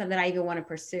if this is something I even want to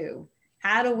pursue.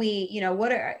 How do we, you know,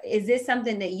 is this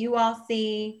something that you all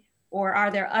see, or are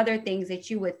there other things that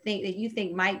you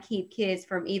think might keep kids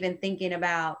from even thinking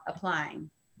about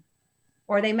applying?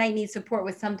 Or they might need support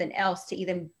with something else to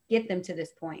even get them to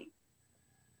this point?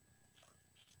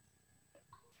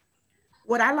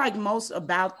 What I like most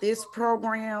about this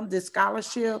program, this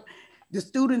scholarship, the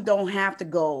student don't have to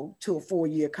go to a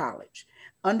 4-year college.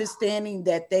 Understanding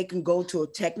that they can go to a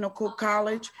technical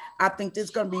college, I think this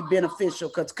is going to be beneficial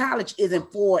because college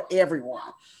isn't for everyone.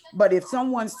 But if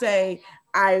someone say,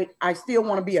 I still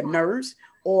want to be a nurse,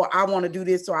 or I want to do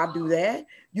this, or I'll do that,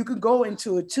 you can go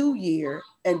into a 2-year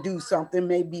and do something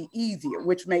maybe easier,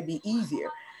 which may be easier.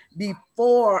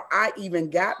 Before I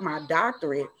even got my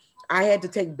doctorate, I had to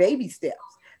take baby steps.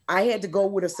 I had to go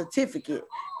with a certificate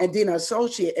and then an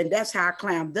associate, and that's how I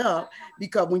climbed up,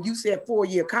 because when you said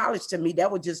 4-year college to me, that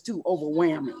was just too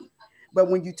overwhelming. But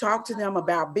when you talk to them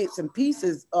about bits and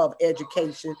pieces of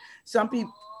education, some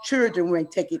children will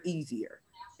take it easier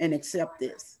and accept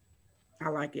this. I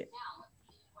like it.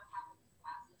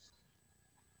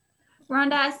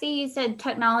 Rhonda, I see you said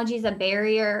technology is a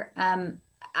barrier.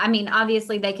 I mean,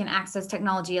 obviously they can access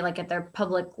technology like at their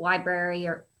public library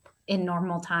or in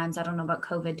normal times. I don't know about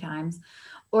COVID times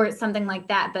or something like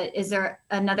that, but is there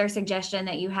another suggestion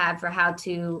that you have for how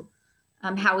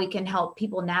we can help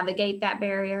people navigate that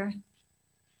barrier?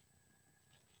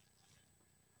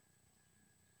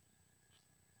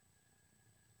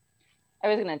 I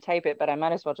was going to type it, but I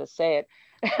might as well just say it.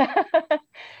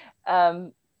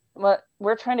 Well,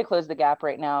 we're trying to close the gap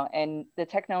right now, and the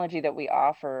technology that we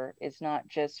offer is not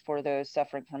just for those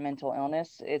suffering from mental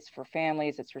illness. It's for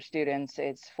families, it's for students,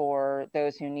 it's for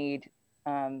those who need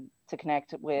to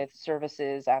connect with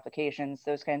services, applications,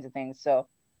 those kinds of things. So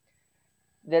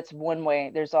that's one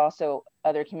way. There's also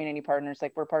other community partners,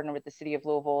 like we're partnered with the City of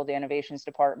Louisville, the Innovations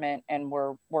Department, and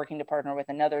we're working to partner with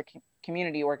another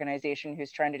community organization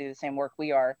who's trying to do the same work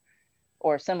we are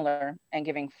or similar, and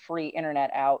giving free internet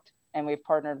out. And we've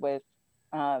partnered with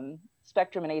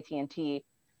Spectrum and AT&T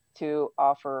to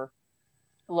offer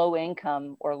low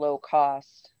income or low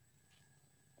cost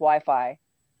Wi-Fi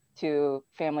to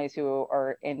families who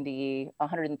are in the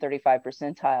 135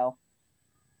 percentile.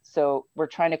 So we're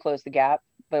trying to close the gap,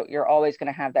 but you're always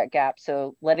going to have that gap.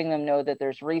 So letting them know that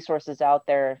there's resources out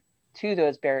there to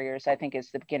those barriers, I think,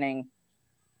 is the beginning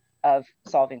of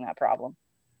solving that problem.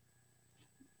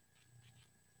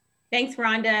 Thanks,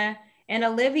 Rhonda. And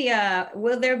Olivia,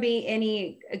 will there be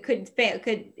could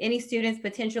any students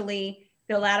potentially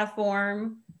fill out a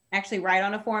form, actually write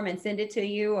on a form and send it to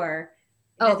you, or?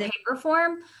 Paper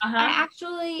form? I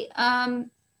actually, I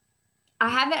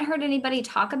haven't heard anybody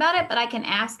talk about it, but I can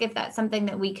ask if that's something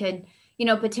that we could,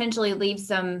 potentially leave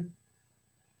some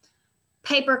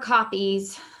paper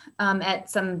copies at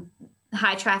some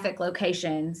high traffic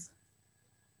locations.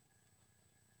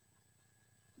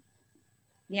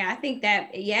 Yeah, I think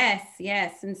that, yes.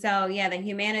 And so, yeah, the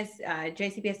Humanis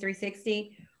JCPS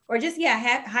 360, or just,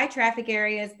 yeah, high traffic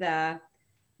areas, the,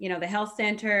 the health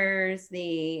centers,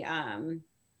 the,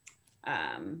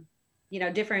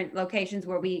 different locations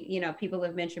where we, people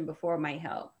have mentioned before might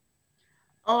help.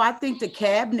 Oh, I think the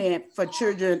cabinet for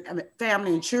children,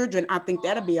 family and children, I think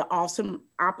that'll be an awesome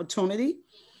opportunity.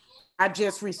 I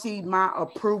just received my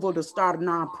approval to start a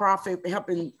nonprofit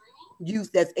helping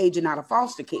youth that's aging out of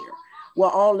foster care. Well,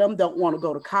 all of them don't want to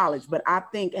go to college, but I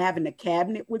think having a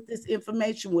cabinet with this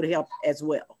information would help as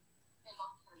well.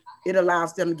 It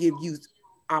allows them to give youth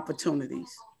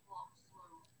opportunities.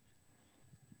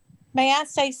 May I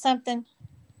say something?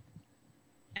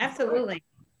 Absolutely.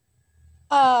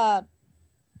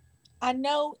 I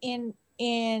know in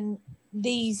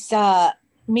these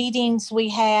meetings we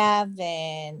have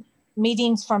and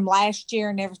meetings from last year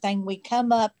and everything, we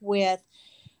come up with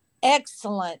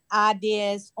excellent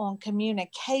ideas on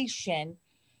communication,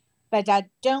 but I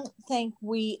don't think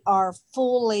we are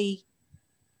fully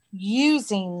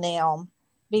using them,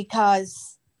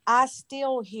 because I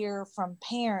still hear from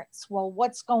parents, well,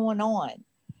 what's going on?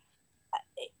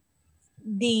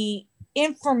 The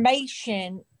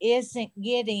information isn't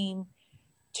getting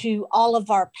to all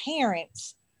of our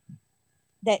parents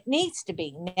that needs to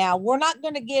be. Now, we're not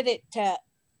going to get it to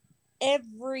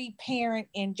every parent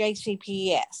in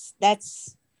JCPS.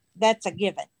 That's a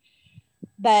given.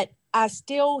 But I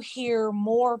still hear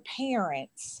more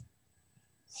parents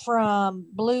from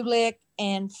Blue Lick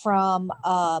and from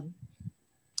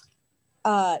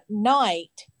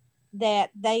Night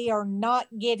that they are not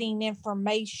getting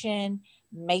information.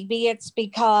 Maybe it's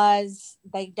because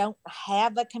they don't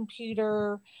have a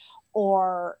computer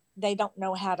or they don't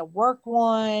know how to work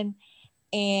one.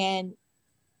 And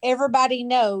everybody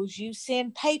knows you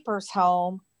send papers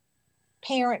home,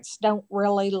 parents don't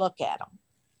really look at them.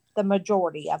 The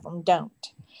majority of them don't.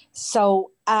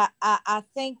 So I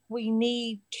think we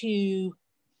need to,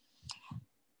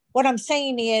 what I'm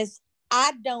saying is,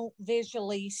 I don't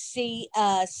visually see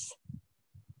us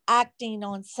acting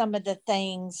on some of the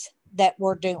things that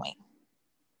we're doing.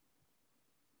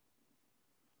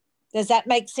 Does that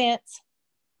make sense?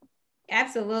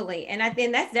 Absolutely. And I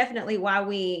think that's definitely why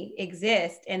we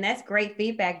exist. And that's great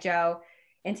feedback, Joe.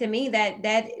 And to me,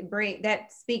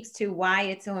 that speaks to why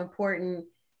it's so important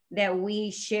that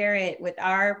we share it with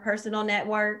our personal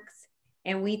networks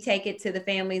and we take it to the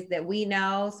families that we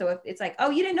know. So if it's like,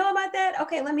 oh, you didn't know about that?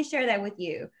 Okay, let me share that with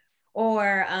you.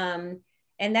 Or,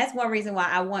 and that's one reason why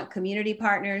I want community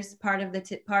partners part of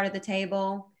the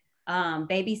table,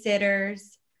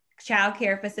 babysitters,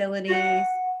 childcare facilities.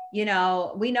 We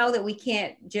know that we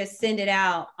can't just send it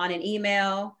out on an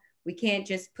email. We can't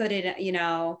just put it,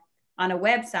 on a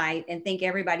website and think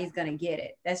everybody's going to get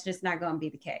it. That's just not going to be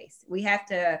the case. We have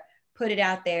to put it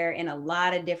out there in a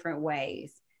lot of different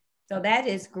ways. So that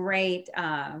is great,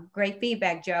 great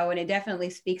feedback, Joe. And it definitely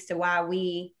speaks to why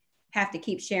we have to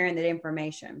keep sharing that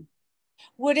information.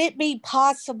 Would it be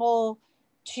possible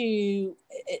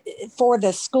for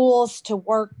the schools to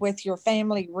work with your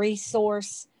family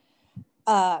resource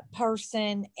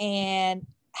person and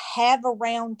have a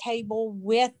round table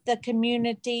with the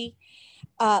community?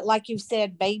 Like you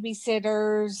said,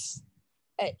 babysitters,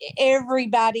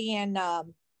 everybody in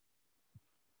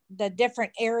the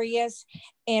different areas,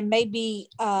 and maybe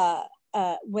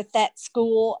with that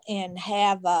school, and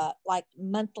have like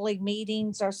monthly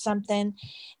meetings or something,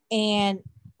 and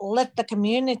let the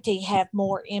community have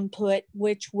more input,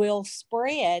 which will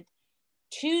spread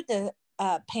to the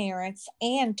parents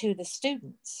and to the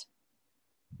students.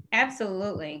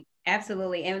 Absolutely.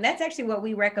 Absolutely. And that's actually what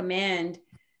we recommend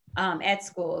at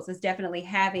schools, is definitely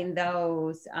having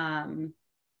those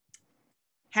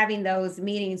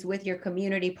meetings with your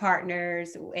community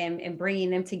partners and bringing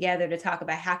them together to talk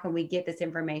about how can we get this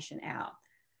information out.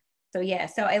 So yeah,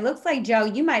 so it looks like, Joe,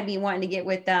 you might be wanting to get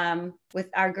with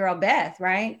our girl Beth,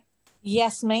 right?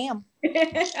 Yes, ma'am.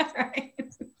 All right.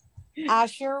 I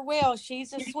sure will.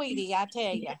 She's a sweetie, I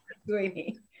tell you.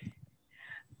 Sweetie.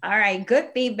 All right, good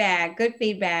feedback. Good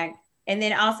feedback. And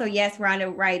then also, yes,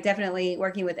 Rhonda, right, definitely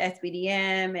working with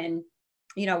SBDM and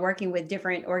working with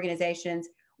different organizations.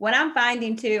 What I'm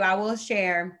finding too, I will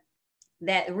share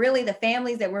that really the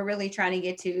families that we're really trying to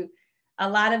get to, a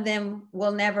lot of them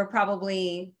will never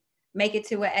probably make it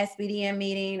to a SBDM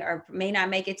meeting or may not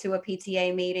make it to a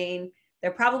PTA meeting.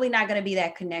 They're probably not going to be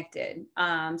that connected.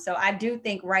 So I do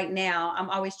think right now, I'm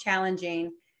always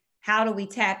challenging, how do we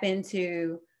tap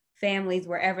into families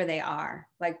wherever they are,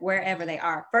 like wherever they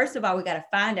are? First of all, we got to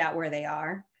find out where they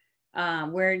are.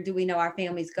 Where do we know our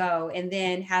families go? And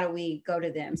then how do we go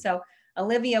to them? So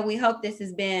Olivia, we hope this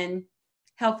has been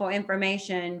helpful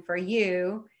information for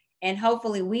you. And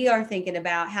hopefully we are thinking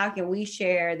about how can we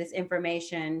share this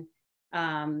information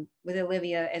with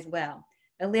Olivia as well.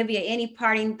 Olivia, any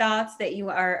parting thoughts that you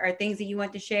are things that you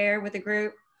want to share with the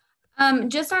group?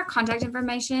 Just our contact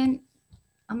information.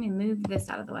 Let me move this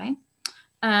out of the way.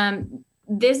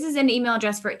 This is an email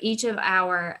address for each of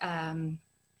our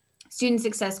student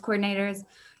success coordinators.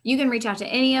 You can reach out to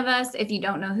any of us if you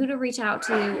don't know who to reach out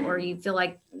to, or you feel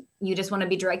like you just want to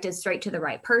be directed straight to the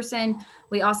right person.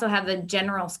 We also have a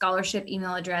general scholarship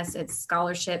email address. It's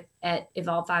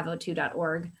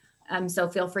scholarship@evolve502.org. So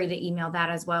feel free to email that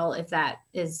as well if that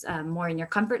is more in your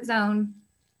comfort zone.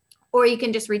 Or you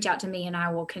can just reach out to me and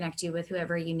I will connect you with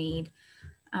whoever you need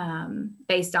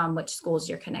based on which schools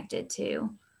you're connected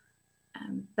to.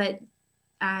 But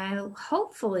I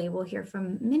hopefully will hear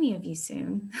from many of you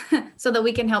soon so that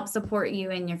we can help support you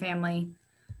and your family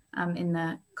in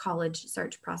the college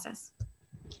search process.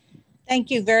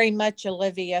 Thank you very much,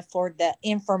 Olivia, for the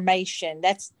information.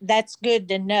 That's good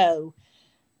to know.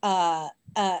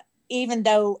 Even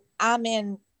though I'm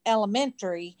in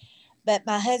elementary, but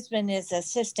my husband is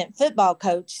assistant football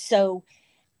coach. So,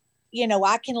 you know,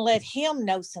 I can let him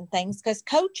know some things because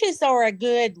coaches are a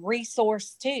good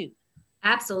resource too.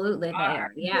 Absolutely, they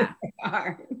are. Yeah.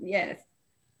 Yes.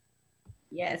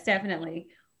 Yes, definitely.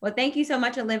 Well, thank you so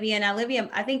much, Olivia. And Olivia,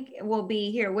 I think will be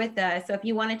here with us. So if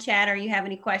you want to chat or you have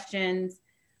any questions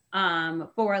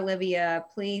for Olivia,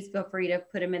 please feel free to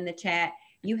put them in the chat.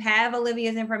 You have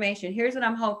Olivia's information. Here's what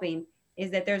I'm hoping is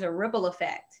that there's a ripple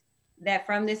effect, that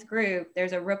from this group,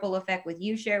 there's a ripple effect with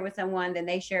you share it with someone, then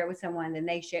they share it with someone, then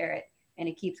they share it, and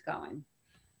it keeps going.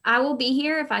 I will be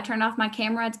here. If I turn off my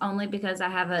camera, it's only because I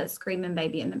have a screaming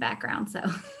baby in the background. So.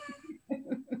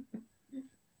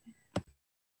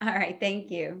 All right.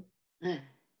 Thank you.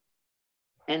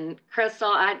 And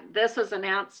Crystal, this was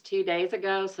announced 2 days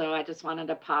ago, so I just wanted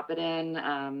to pop it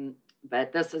in.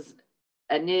 But this is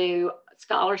a new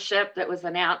scholarship that was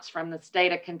announced from the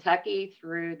state of Kentucky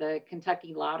through the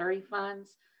Kentucky Lottery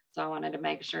Funds. So I wanted to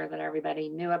make sure that everybody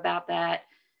knew about that.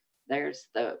 There's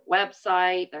the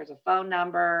website, there's a phone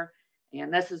number,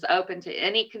 and this is open to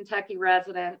any Kentucky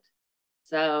resident.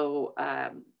 So,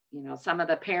 you know, some of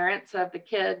the parents of the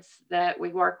kids that we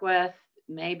work with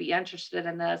may be interested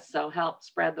in this, so help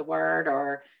spread the word,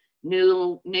 or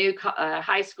new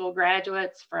high school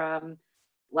graduates from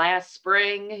last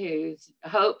spring whose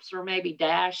hopes were maybe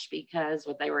dashed because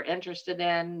what they were interested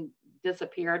in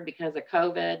disappeared because of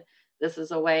COVID. This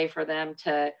is a way for them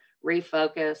to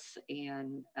refocus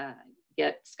and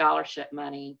get scholarship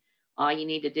money. All you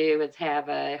need to do is have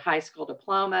a high school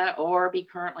diploma or be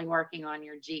currently working on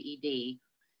your GED.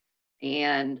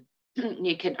 And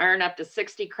you can earn up to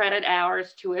 60 credit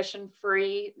hours tuition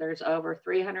free. There's over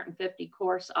 350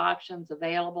 course options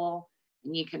available,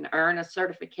 and you can earn a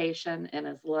certification in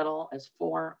as little as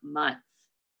 4 months.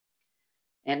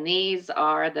 And these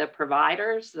are the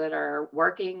providers that are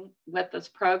working with this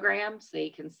program. So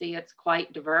you can see it's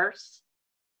quite diverse.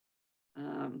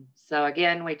 So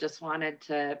again, we just wanted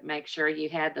to make sure you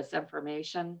had this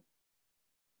information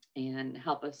and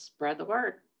help us spread the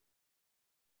word.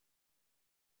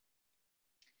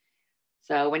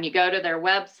 So when you go to their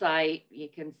website, you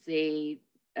can see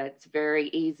it's very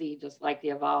easy, just like the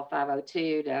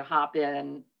Evolve502, to hop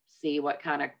in, see what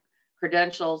kind of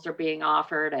credentials are being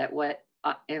offered at what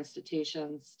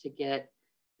institutions to get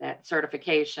that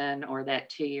certification or that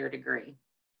 2-year degree.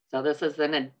 So this is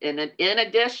in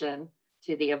addition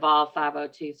to the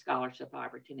Evolve502 scholarship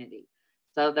opportunity.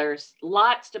 So there's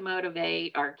lots to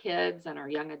motivate our kids and our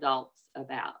young adults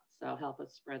about. So help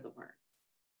us spread the word.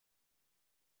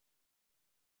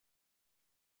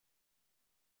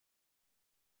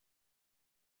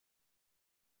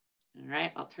 All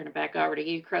right, I'll turn it back over to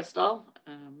you, Crystal.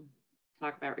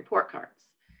 Talk about report cards.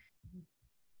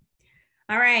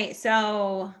 All right,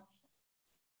 so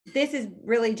this is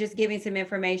really just giving some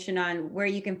information on where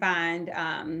you can find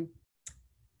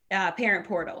parent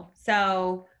portal.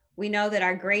 So we know that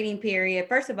our grading period,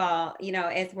 first of all, you know,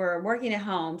 as we're working at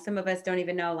home, some of us don't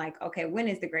even know, like, okay, when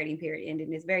is the grading period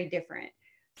ending? It's very different.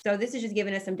 So this is just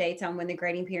giving us some dates on when the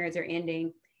grading periods are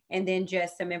ending, and then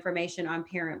just some information on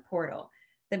parent portal.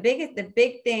 The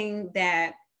big thing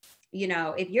that, you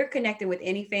know, if you're connected with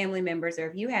any family members, or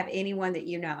if you have anyone that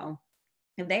you know,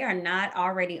 if they are not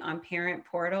already on parent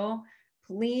portal,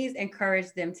 please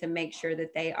encourage them to make sure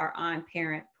that they are on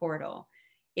parent portal.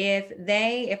 If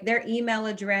their email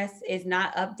address is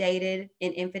not updated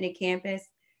in Infinite Campus,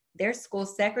 their school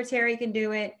secretary can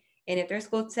do it. And if their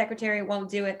school secretary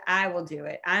won't do it, I will do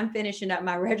it. I'm finishing up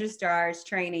my registrar's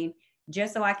training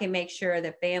just so I can make sure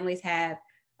that families have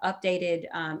updated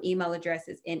email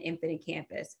addresses in Infinite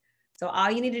Campus. So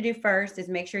all you need to do first is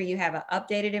make sure you have an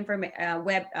updated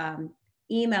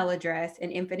email address in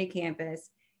Infinite Campus,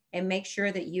 and make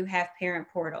sure that you have Parent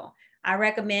Portal. I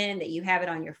recommend that you have it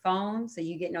on your phone so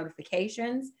you get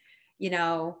notifications. You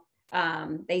know,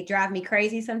 they drive me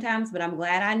crazy sometimes, but I'm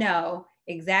glad I know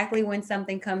exactly when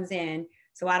something comes in,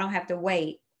 so I don't have to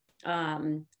wait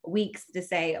weeks to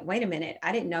say, wait a minute,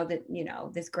 I didn't know that, you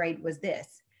know, this grade was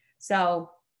this.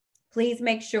 So please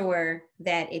make sure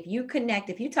that if you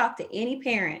talk to any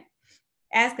parent,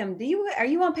 ask them, are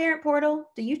you on Parent Portal?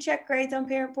 Do you check grades on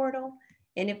Parent Portal?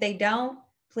 And if they don't,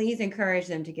 please encourage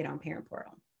them to get on Parent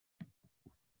Portal.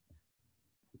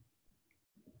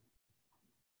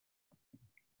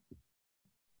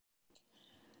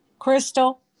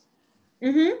 Crystal?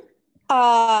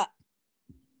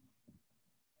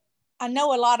 I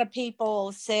know a lot of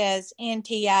people says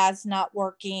NTI is not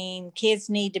working, kids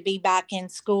need to be back in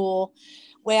school.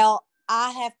 Well,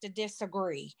 I have to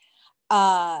disagree.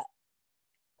 I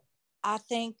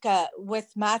think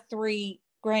with my 3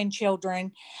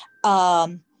 grandchildren,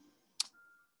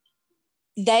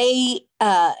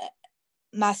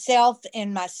 myself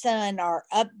and my son are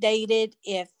updated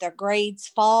if their grades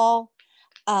fall.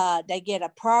 They get a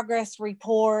progress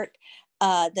report.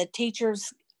 The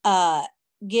teachers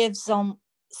gives them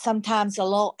sometimes a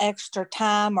little extra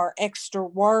time or extra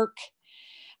work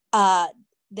that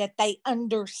they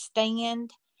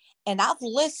understand. And I've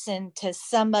listened to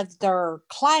some of their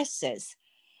classes,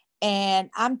 and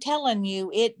I'm telling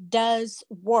you, it does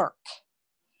work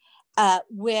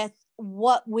with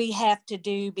what we have to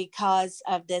do because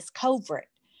of this COVID.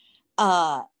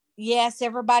 Yes,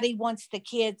 everybody wants the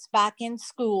kids back in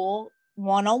school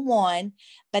one-on-one,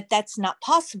 but that's not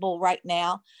possible right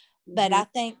now. But I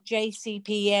think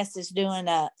JCPS is doing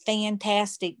a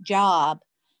fantastic job,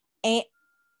 and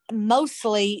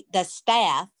mostly the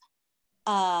staff,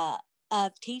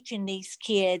 of teaching these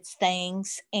kids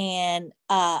things and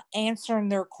answering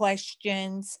their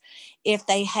questions if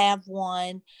they have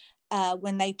one.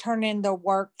 When they turn in their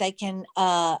work, they can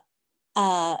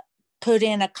put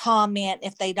in a comment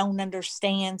if they don't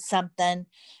understand something.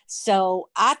 So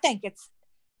I think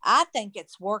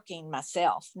it's working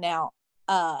myself. Now,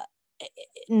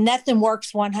 nothing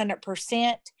works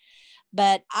 100%,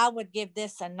 but I would give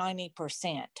this a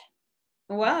 90%.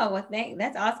 Wow, well,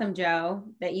 that's awesome, Joe,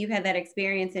 that you've had that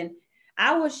experience. And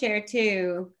I will share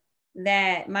too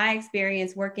that my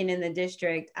experience working in the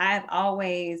district, I've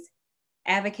always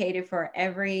advocated for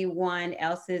everyone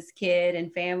else's kid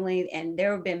and family. And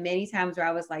there have been many times where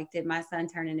I was like, did my son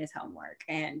turn in his homework?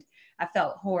 And I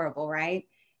felt horrible, right?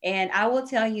 And I will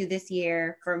tell you, this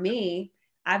year for me,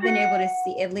 I've been able to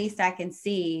see, at least I can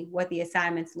see what the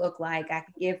assignments look like. I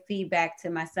can give feedback to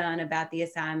my son about the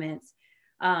assignments.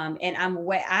 And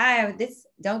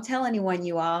don't tell anyone,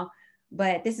 you all,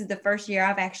 but this is the first year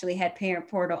I've actually had Parent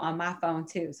Portal on my phone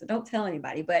too. So don't tell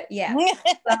anybody, but yeah.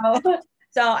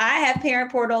 So I have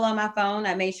Parent Portal on my phone.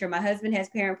 I made sure my husband has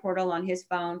Parent Portal on his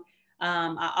phone.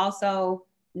 I also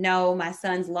know my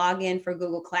son's login for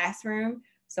Google Classroom.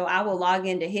 So I will log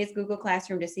into his Google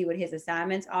Classroom to see what his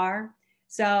assignments are.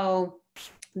 So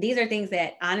these are things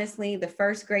that honestly, the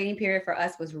first grading period for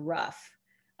us was rough.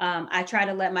 I try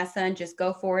to let my son just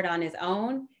go for it on his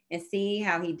own and see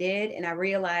how he did. And I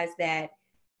realized that,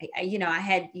 you know,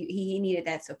 he needed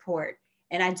that support.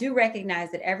 And I do recognize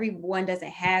that everyone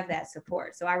doesn't have that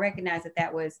support. So I recognize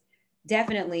that was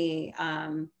definitely,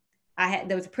 there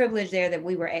was a privilege there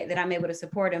that I'm able to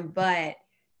support him. But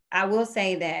I will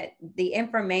say that the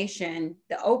information,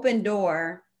 the open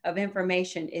door of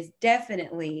information is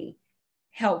definitely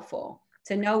helpful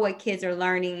to know what kids are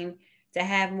learning, to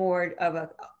have more of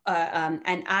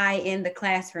an eye in the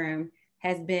classroom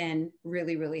has been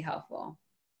really, really helpful.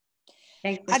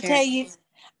 Thanks for sharing.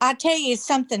 I tell you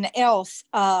something else,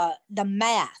 the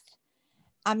math.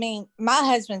 I mean, my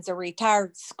husband's a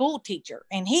retired school teacher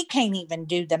and he can't even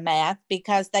do the math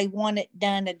because they want it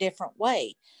done a different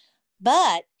way.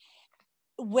 But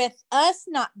with us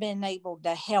not being able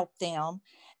to help them,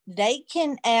 they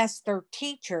can ask their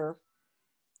teacher,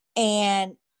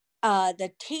 and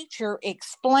the teacher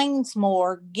explains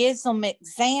more, gives them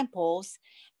examples.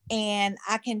 And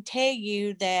I can tell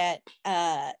you that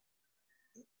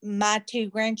my 2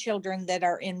 grandchildren that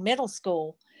are in middle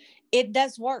school, it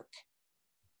does work.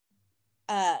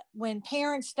 When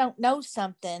parents don't know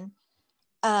something,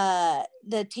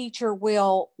 the teacher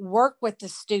will work with the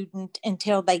student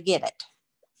until they get it.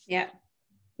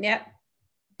 Yep.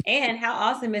 And how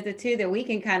awesome is it too that we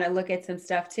can kind of look at some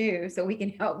stuff too, so we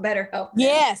can better help them.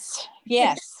 Yes.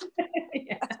 Yeah,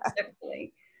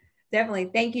 definitely.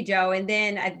 Definitely. Thank you, Joe. And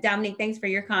then Dominique, thanks for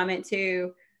your comment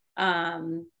too.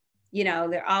 You know,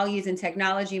 they're all using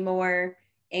technology more,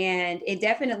 and it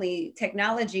definitely,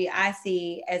 technology I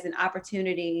see as an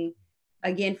opportunity,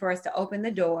 again, for us to open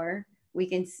the door. We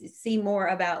can see more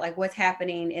about like what's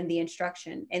happening in the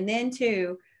instruction. And then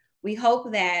too, we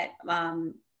hope that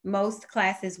most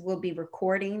classes will be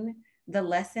recording the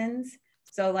lessons.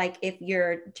 So like if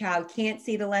your child can't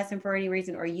see the lesson for any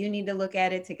reason, or you need to look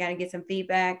at it to kind of get some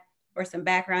feedback or some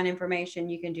background information,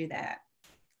 you can do that.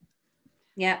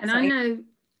 Yeah. And so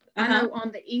I know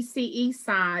on the ECE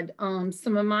side,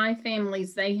 some of my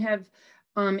families, they have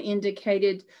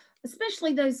indicated,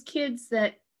 especially those kids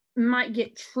that might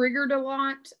get triggered a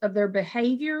lot of their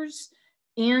behaviors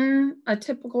in a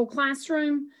typical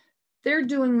classroom, they're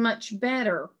doing much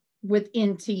better with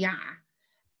NTI.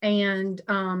 And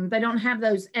they don't have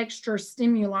those extra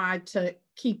stimuli to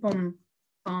keep them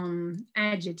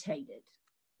agitated.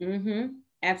 Mm-hmm.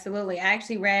 Absolutely. I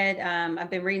actually read, I've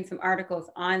been reading some articles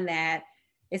on that,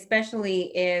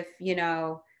 especially if, you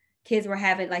know, kids were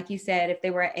having, like you said, if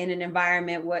they were in an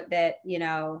environment you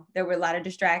know, there were a lot of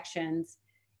distractions,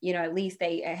 you know, at least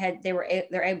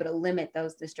they're able to limit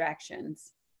those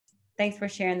distractions. Thanks for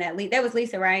sharing that. That was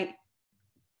Lisa, right?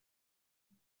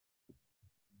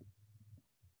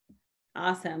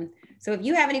 Awesome. So if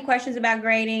you have any questions about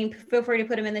grading, feel free to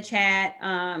put them in the chat.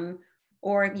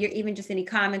 Or if you're even just any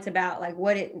comments about like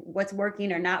what's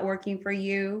working or not working for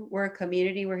you. We're a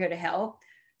community, we're here to help.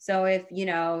 So if, you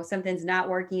know, something's not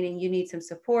working and you need some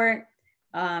support,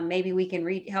 maybe we can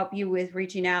help you with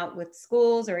reaching out with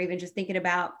schools, or even just thinking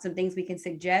about some things we can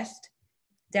suggest.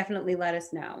 Definitely let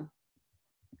us know.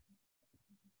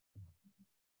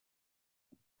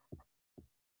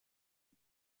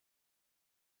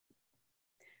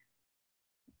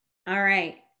 All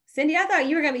right. Cindy, I thought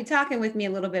you were going to be talking with me a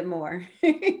little bit more.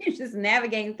 You're just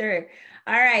navigating through.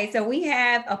 All right. So we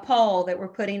have a poll that we're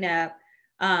putting up.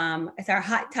 It's our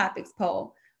hot topics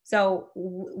poll. So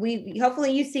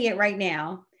hopefully you see it right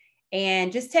now,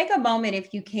 and just take a moment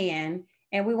if you can.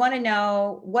 And we want to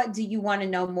know, what do you want to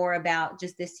know more about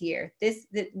just this year?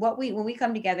 When we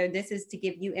come together, this is to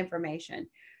give you information.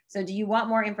 So do you want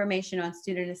more information on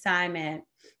student assignment?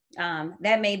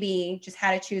 That may be just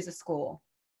how to choose a school,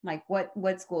 like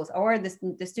what schools, or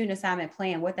the student assignment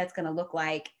plan, what that's going to look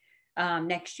like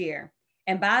next year.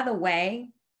 And by the way,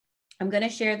 I'm going to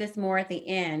share this more at the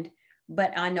end,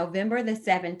 but on November the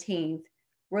 17th,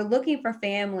 we're looking for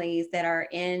families that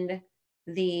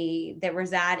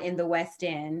reside in the West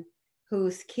End,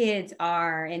 whose kids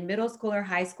are in middle school or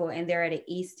high school, and they're at an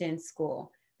East End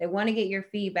school. They want to get your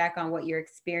feedback on what your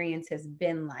experience has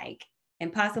been like,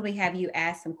 and possibly have you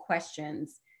ask some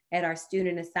questions at our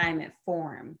student assignment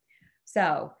forum.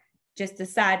 So just a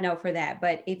side note for that.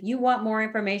 But if you want more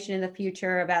information in the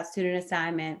future about student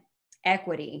assignment,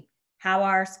 equity, how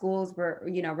our schools were,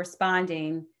 you know,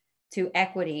 responding to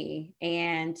equity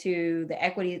and to the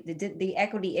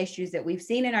equity issues that we've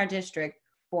seen in our district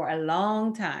for a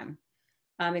long time.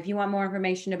 If you want more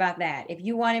information about that, if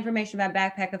you want information about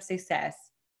Backpack of Success,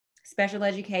 special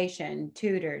education,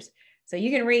 tutors, so you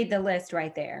can read the list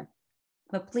right there.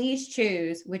 But please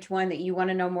choose which one that you want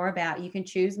to know more about. You can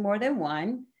choose more than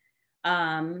one.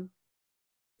 And,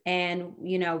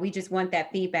 you know, we just want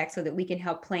that feedback so that we can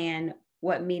help plan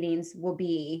what meetings will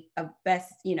be of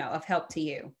best, you know, of help to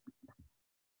you.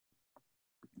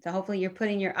 So hopefully you're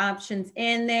putting your options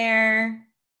in there.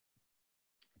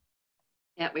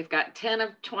 Yeah, we've got 10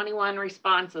 of 21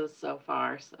 responses so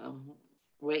far. So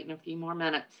waiting a few more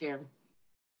minutes here.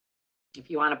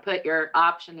 If you want to put your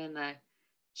option in the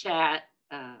chat,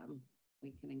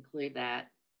 we can include that.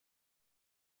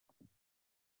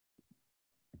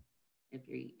 If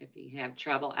you have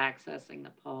trouble accessing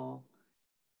the poll.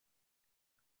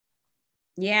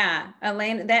 Yeah,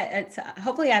 Elena,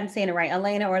 hopefully I'm saying it right.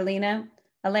 Elena or Lena.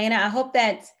 Elena, I hope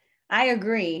I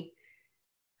agree.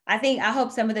 I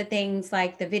hope some of the things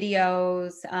like the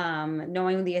videos,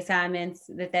 knowing the assignments,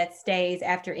 that stays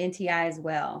after NTI as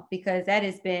well, because that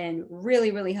has been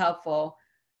really, really helpful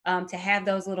to have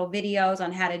those little videos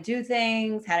on how to do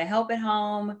things, how to help at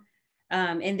home.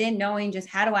 And then knowing just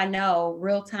how do I know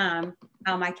real time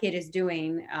how my kid is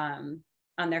doing on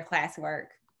their classwork.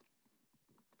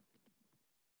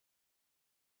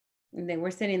 And then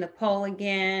we're sending the poll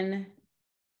again.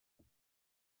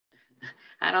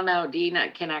 I don't know, Dina,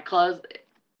 can I close?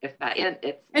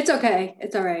 It's okay.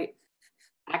 It's all right.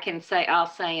 I'll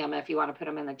say them if you want to put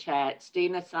them in the chat.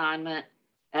 Student assignment,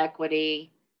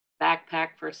 equity,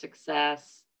 Backpack for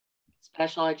Success,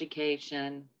 special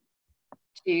education,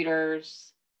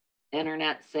 tutors,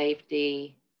 internet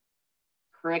safety,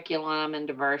 curriculum and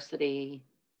diversity,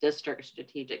 district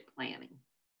strategic planning.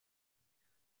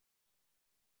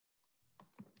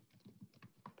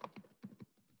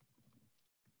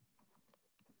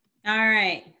 All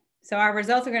right, so our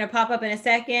results are going to pop up in a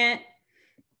second.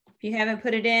 If you haven't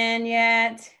put it in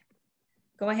yet,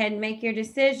 go ahead and make your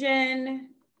decision.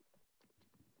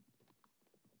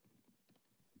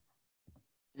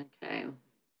 Okay.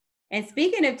 And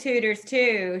speaking of tutors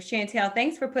too, Chantel,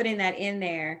 thanks for putting that in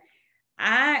there.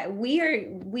 We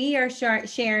are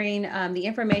sharing the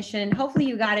information. Hopefully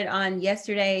you got it on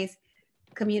yesterday's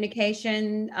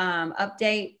communication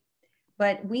update,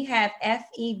 but we have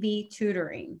FEV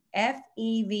tutoring.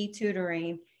 FEV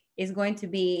tutoring is going to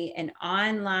be an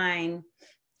online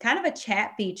kind of a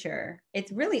chat feature.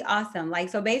 It's really awesome. Like,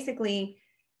 so basically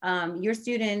your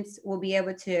students will be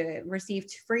able to receive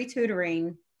free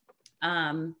tutoring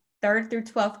 3rd through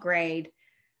 12th grade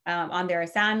on their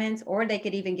assignments, or they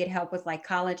could even get help with like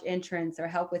college entrance or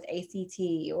help with ACT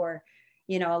or,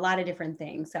 you know, a lot of different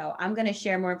things. So I'm going to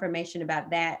share more information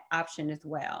about that option as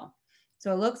well.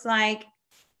 So it looks like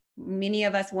many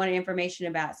of us wanted information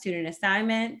about student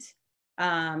assignment.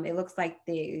 It looks like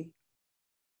a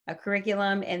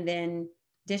curriculum and then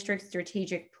district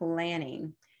strategic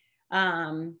planning.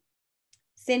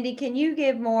 Cindy, can you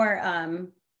give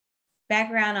more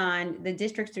background on the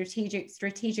district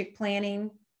strategic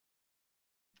planning?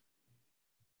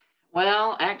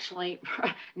 Well, actually,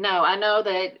 no, I know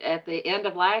that at the end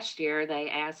of last year, they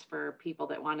asked for people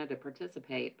that wanted to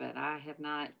participate, but I have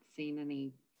not seen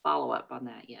any follow-up on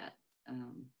that yet.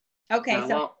 Okay. So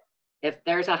well, if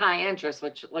there's a high interest,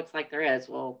 which it looks like there is,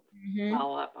 we'll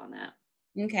follow up on that.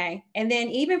 Okay. And then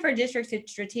even for district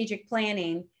strategic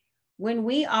planning, when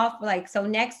we so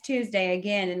next Tuesday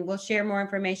again, and we'll share more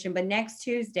information, but next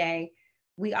Tuesday,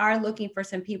 we are looking for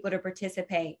some people to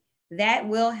participate. That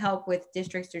will help with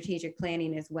district strategic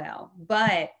planning as well.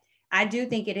 But I do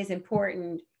think it is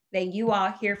important that you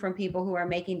all hear from people who are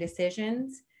making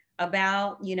decisions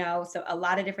about, you know, so a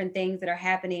lot of different things that are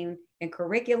happening in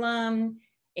curriculum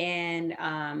and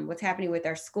what's happening with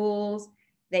our schools,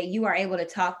 that you are able to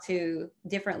talk to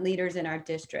different leaders in our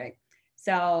district.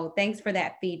 So thanks for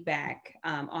that feedback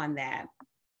on that.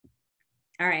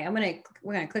 All right,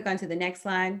 we're gonna click onto the next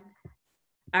slide.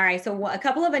 All right, so a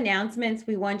couple of announcements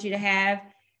we want you to have.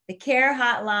 The CARE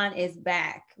hotline is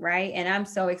back, right? And I'm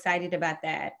so excited about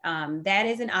that. That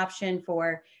is an option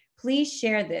for, please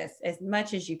share this as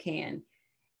much as you can.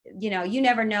 You know, you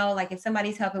never know, like if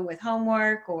somebody's helping with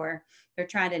homework or they're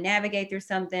trying to navigate through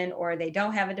something, or they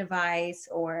don't have a device,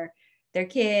 or their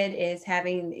kid is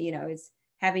having, you know, is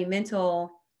having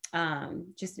mental,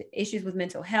 just issues with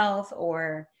mental health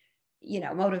or, you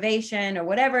know, motivation or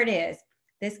whatever it is.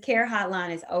 This CARE hotline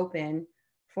is open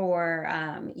for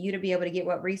you to be able to get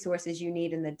what resources you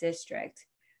need in the district.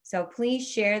 So please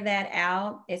share that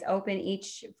out. It's open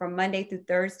from Monday through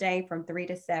Thursday from 3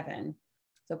 to 7.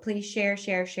 So please share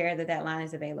that line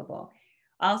is available.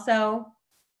 Also,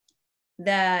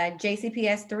 the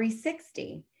JCPS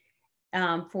 360,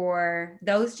 for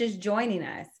those just joining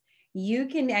us, you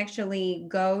can actually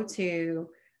go to,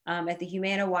 at the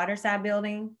Humana Waterside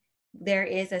building, there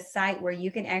is a site where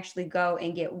you can actually go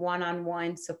and get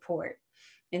one-on-one support.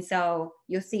 And so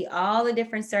you'll see all the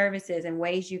different services and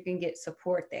ways you can get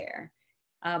support there.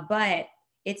 But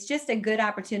it's just a good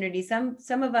opportunity. Some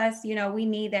of us, you know, we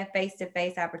need that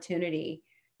face-to-face opportunity.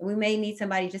 We may need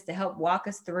somebody just to help walk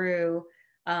us through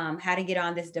how to get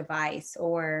on this device,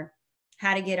 or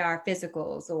how to get our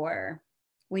physicals, or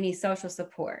we need social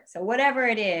support. So whatever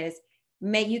it is,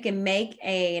 you can make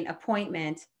an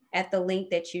appointment at the link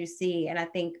that you see. And I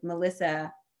think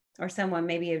Melissa or someone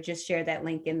maybe have just shared that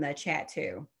link in the chat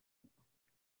too.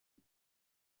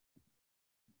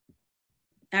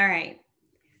 All right.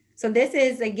 So this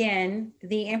is, again,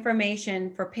 the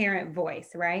information for Parent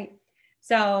Voice, right?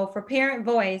 So for Parent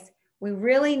Voice, we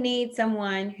really need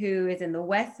someone who is in the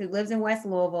West, who lives in West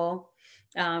Louisville,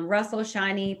 Russell,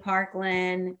 Shawnee,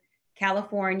 Parkland,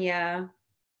 California,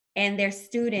 and their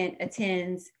student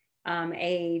attends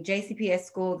a JCPS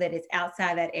school that is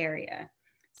outside that area.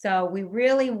 So we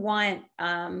really want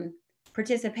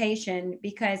participation,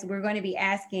 because we're going to be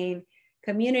asking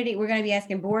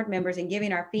board members and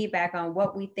giving our feedback on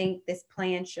what we think this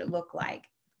plan should look like.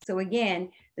 So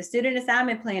again, the student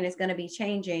assignment plan is going to be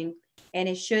changing, and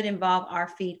it should involve our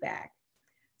feedback.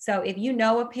 So if you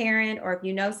know a parent, or if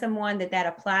you know someone that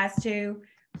applies to,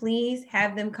 please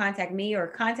have them contact me, or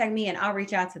contact me and I'll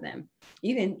reach out to them.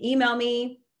 You can email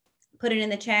me, put it in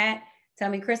the chat, tell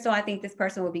me, Crystal, I think this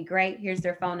person would be great. Here's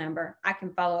their phone number. I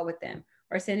can follow up with them,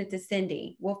 or send it to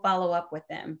Cindy. We'll follow up with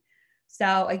them.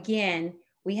 So again,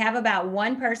 We have about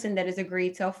one person that has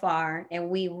agreed so far, and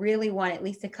we really want at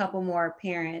least a couple more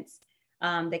parents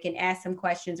that can ask some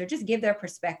questions or just give their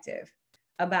perspective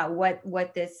about what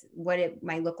it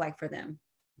might look like for them.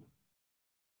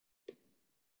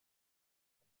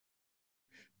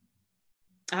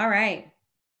 All right.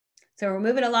 So we're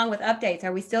moving along with updates.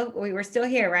 We're still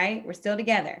here, right? We're still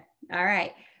together. All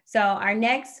right. So our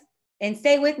next, and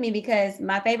stay with me because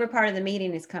my favorite part of the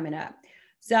meeting is coming up.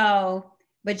 So,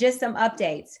 but just some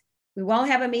updates. We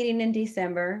won't have a meeting in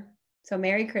December. So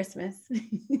Merry Christmas.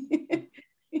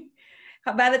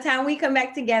 By the time we come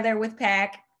back together with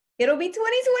PAC, it'll be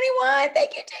 2021.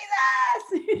 Thank you,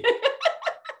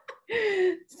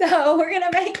 Jesus. So we're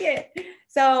going to make it.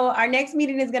 So our next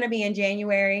meeting is going to be in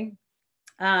January.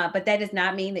 But that does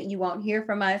not mean that you won't hear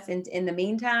from us in the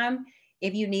meantime.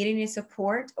 If you need any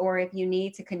support or if you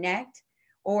need to connect,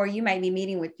 or you might be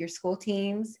meeting with your school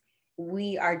teams,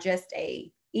 we are just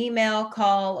a email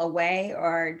call away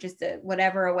or just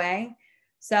whatever away.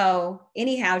 So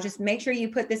anyhow, just make sure you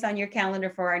put this on your calendar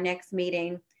for our next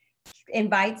meeting.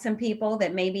 Invite some people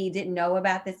that maybe didn't know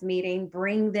about this meeting.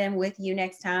 Bring them with you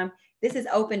next time. This is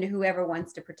open to whoever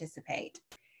wants to participate.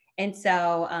 And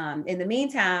so in the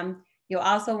meantime, you'll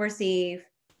also receive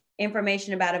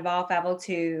information about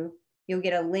Evolve502. You'll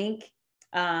get a link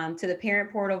to the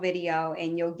parent portal video,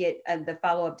 and you'll get the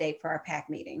follow-up date for our PAC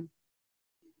meeting.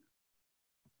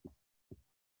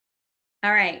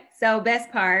 All right, so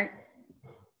best part.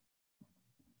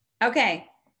 Okay,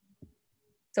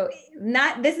 so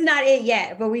this is not it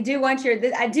yet, but we do want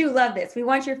I do love this. We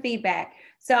want your feedback.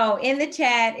 So in the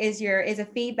chat is a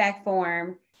feedback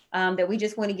form that we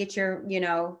just want to get your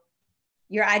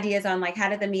ideas on, like, how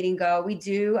did the meeting go? We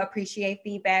do appreciate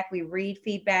feedback. We read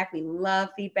feedback. We love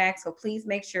feedback. So please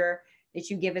make sure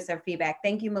that you give us our feedback.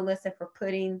 Thank you, Melissa, for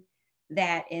putting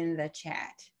that in the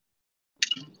chat.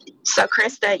 So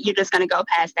Krista, you're just going to go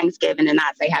past Thanksgiving and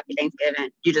not say Happy Thanksgiving.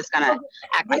 You're just going to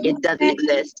act like it doesn't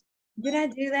exist. Did I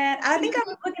do that? I think I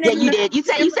was looking at you did. You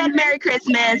said Merry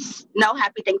Christmas. No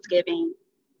Happy Thanksgiving.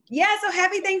 Yeah, so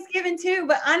Happy Thanksgiving too.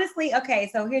 But honestly, okay,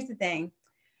 so here's the thing.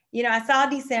 I saw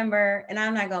December, and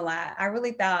I'm not gonna lie, I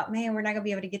really thought, man, we're not gonna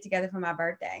be able to get together for my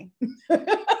birthday. But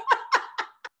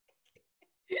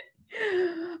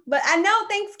I know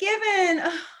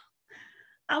Thanksgiving,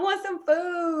 I want some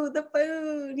food, the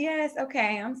food. Yes,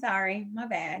 okay, I'm sorry, my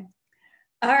bad.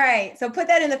 All right, so put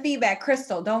that in the feedback.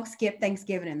 Crystal, don't skip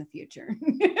Thanksgiving in the future.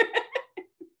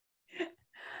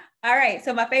 All right,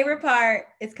 so my favorite part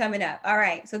is coming up. All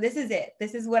right, so this is it.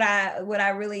 This is what I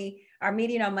really, our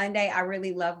meeting on Monday, I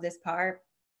really love this part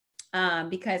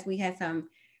because we had some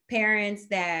parents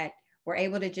that were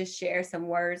able to just share some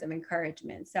words of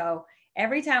encouragement. So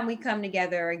every time we come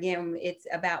together, again, it's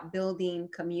about building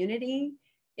community.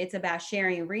 It's about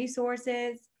sharing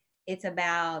resources. It's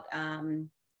about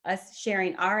us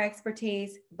sharing our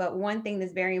expertise. But one thing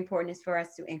that's very important is for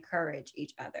us to encourage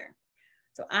each other.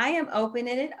 So I am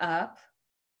opening it up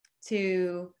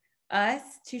to us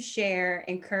to share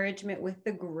encouragement with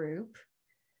the group.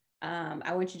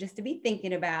 I want you just to be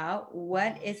thinking about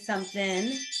what is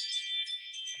something,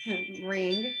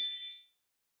 ring.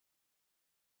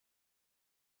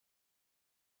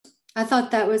 I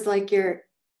thought that was like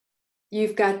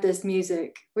you've got this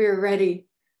music. We were ready.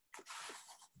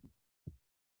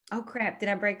 Oh crap, did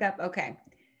I break up? Okay.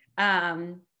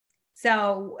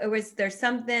 So there's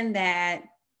something that,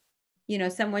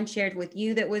 someone shared with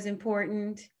you that was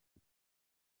important.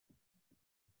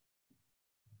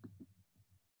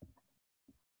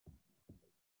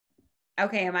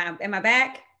 Okay, am I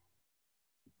back?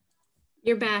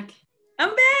 You're back. I'm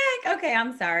back. Okay,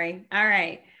 I'm sorry. All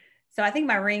right. So I think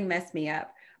my ring messed me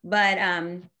up. But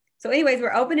so anyways,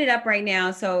 we're opening it up right now.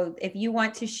 So if you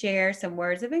want to share some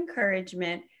words of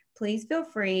encouragement, please feel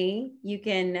free. You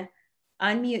can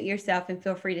unmute yourself and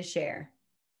feel free to share.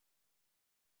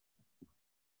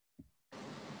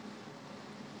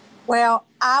 Well,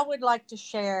 I would like to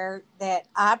share that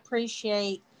I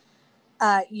appreciate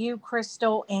you,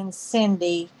 Crystal, and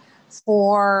Cindy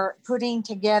for putting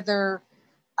together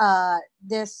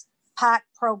this PAC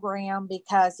program,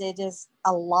 because it is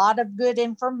a lot of good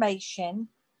information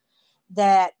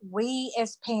that we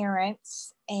as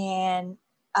parents and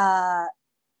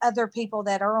other people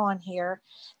that are on here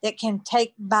that can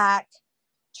take back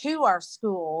to our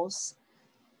schools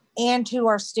and to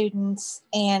our students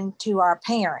and to our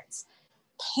parents.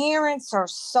 Parents are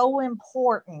so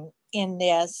important in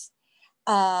this.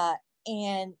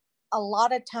 And a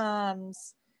lot of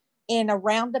times in a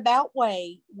roundabout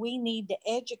way, we need to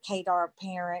educate our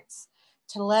parents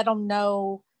to let them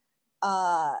know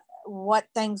what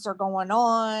things are going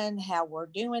on, how we're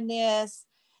doing this.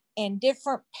 and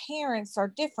different parents are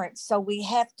different. So we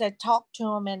have to talk to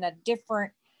them in a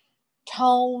different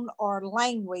tone or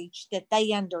language that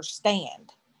they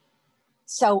understand.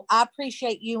 So I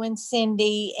appreciate you and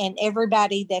Cindy and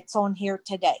everybody that's on here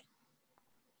today.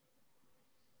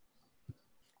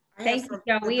 Thank you,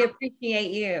 Joe. We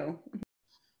appreciate you.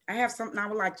 I have something I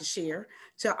would like to share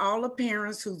to all the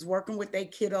parents who's working with their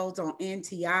kiddos on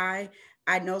NTI.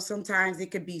 I know sometimes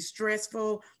it could be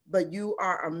stressful, but you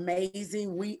are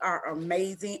amazing. We are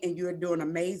amazing, and you're doing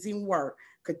amazing work.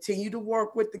 Continue to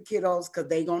work with the kiddos because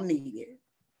they're going to need it.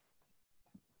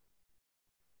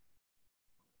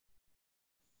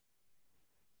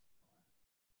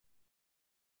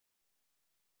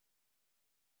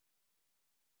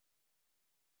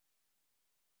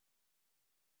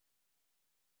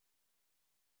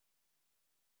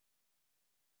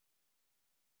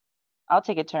 I'll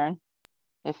take a turn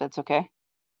if it's okay.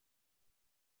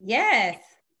 Yes.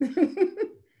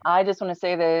 I just want to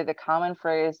say the common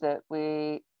phrase that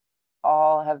we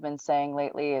all have been saying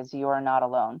lately is "you are not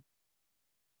alone."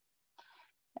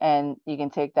 And you can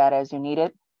take that as you need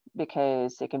it,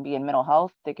 because it can be in mental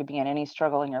health, it could be in any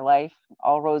struggle in your life.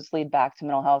 All roads lead back to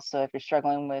mental health. So if you're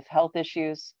struggling with health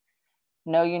issues,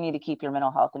 know you need to keep your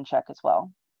mental health in check as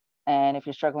well. And if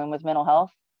you're struggling with mental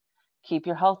health, keep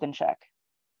your health in check.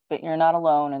 But you're not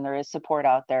alone, and there is support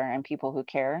out there and people who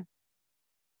care.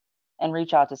 And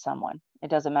reach out to someone. It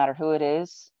doesn't matter who it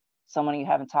is, someone you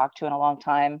haven't talked to in a long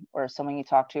time, or someone you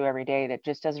talk to every day that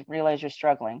just doesn't realize you're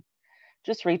struggling.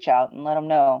 Just reach out and let them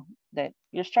know that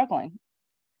you're struggling,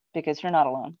 because you're not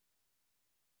alone.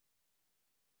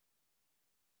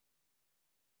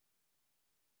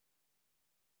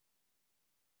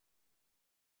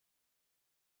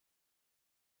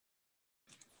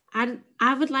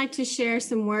 I would like to share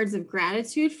some words of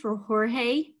gratitude for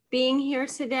Jorge being here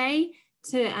today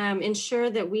to ensure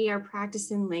that we are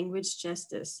practicing language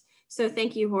justice. So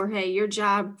thank you, Jorge. Your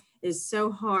job is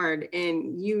so hard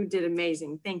and you did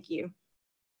amazing. Thank you.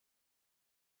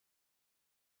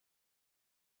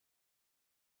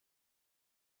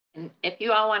 And if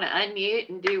you all want to unmute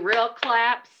and do real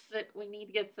claps, that we need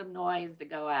to get some noise to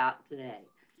go out today.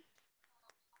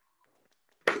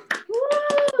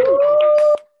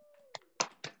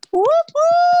 Whoop,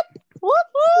 whoop, whoop,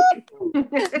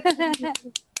 whoop.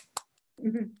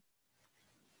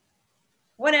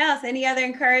 What else? Any other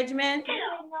encouragement?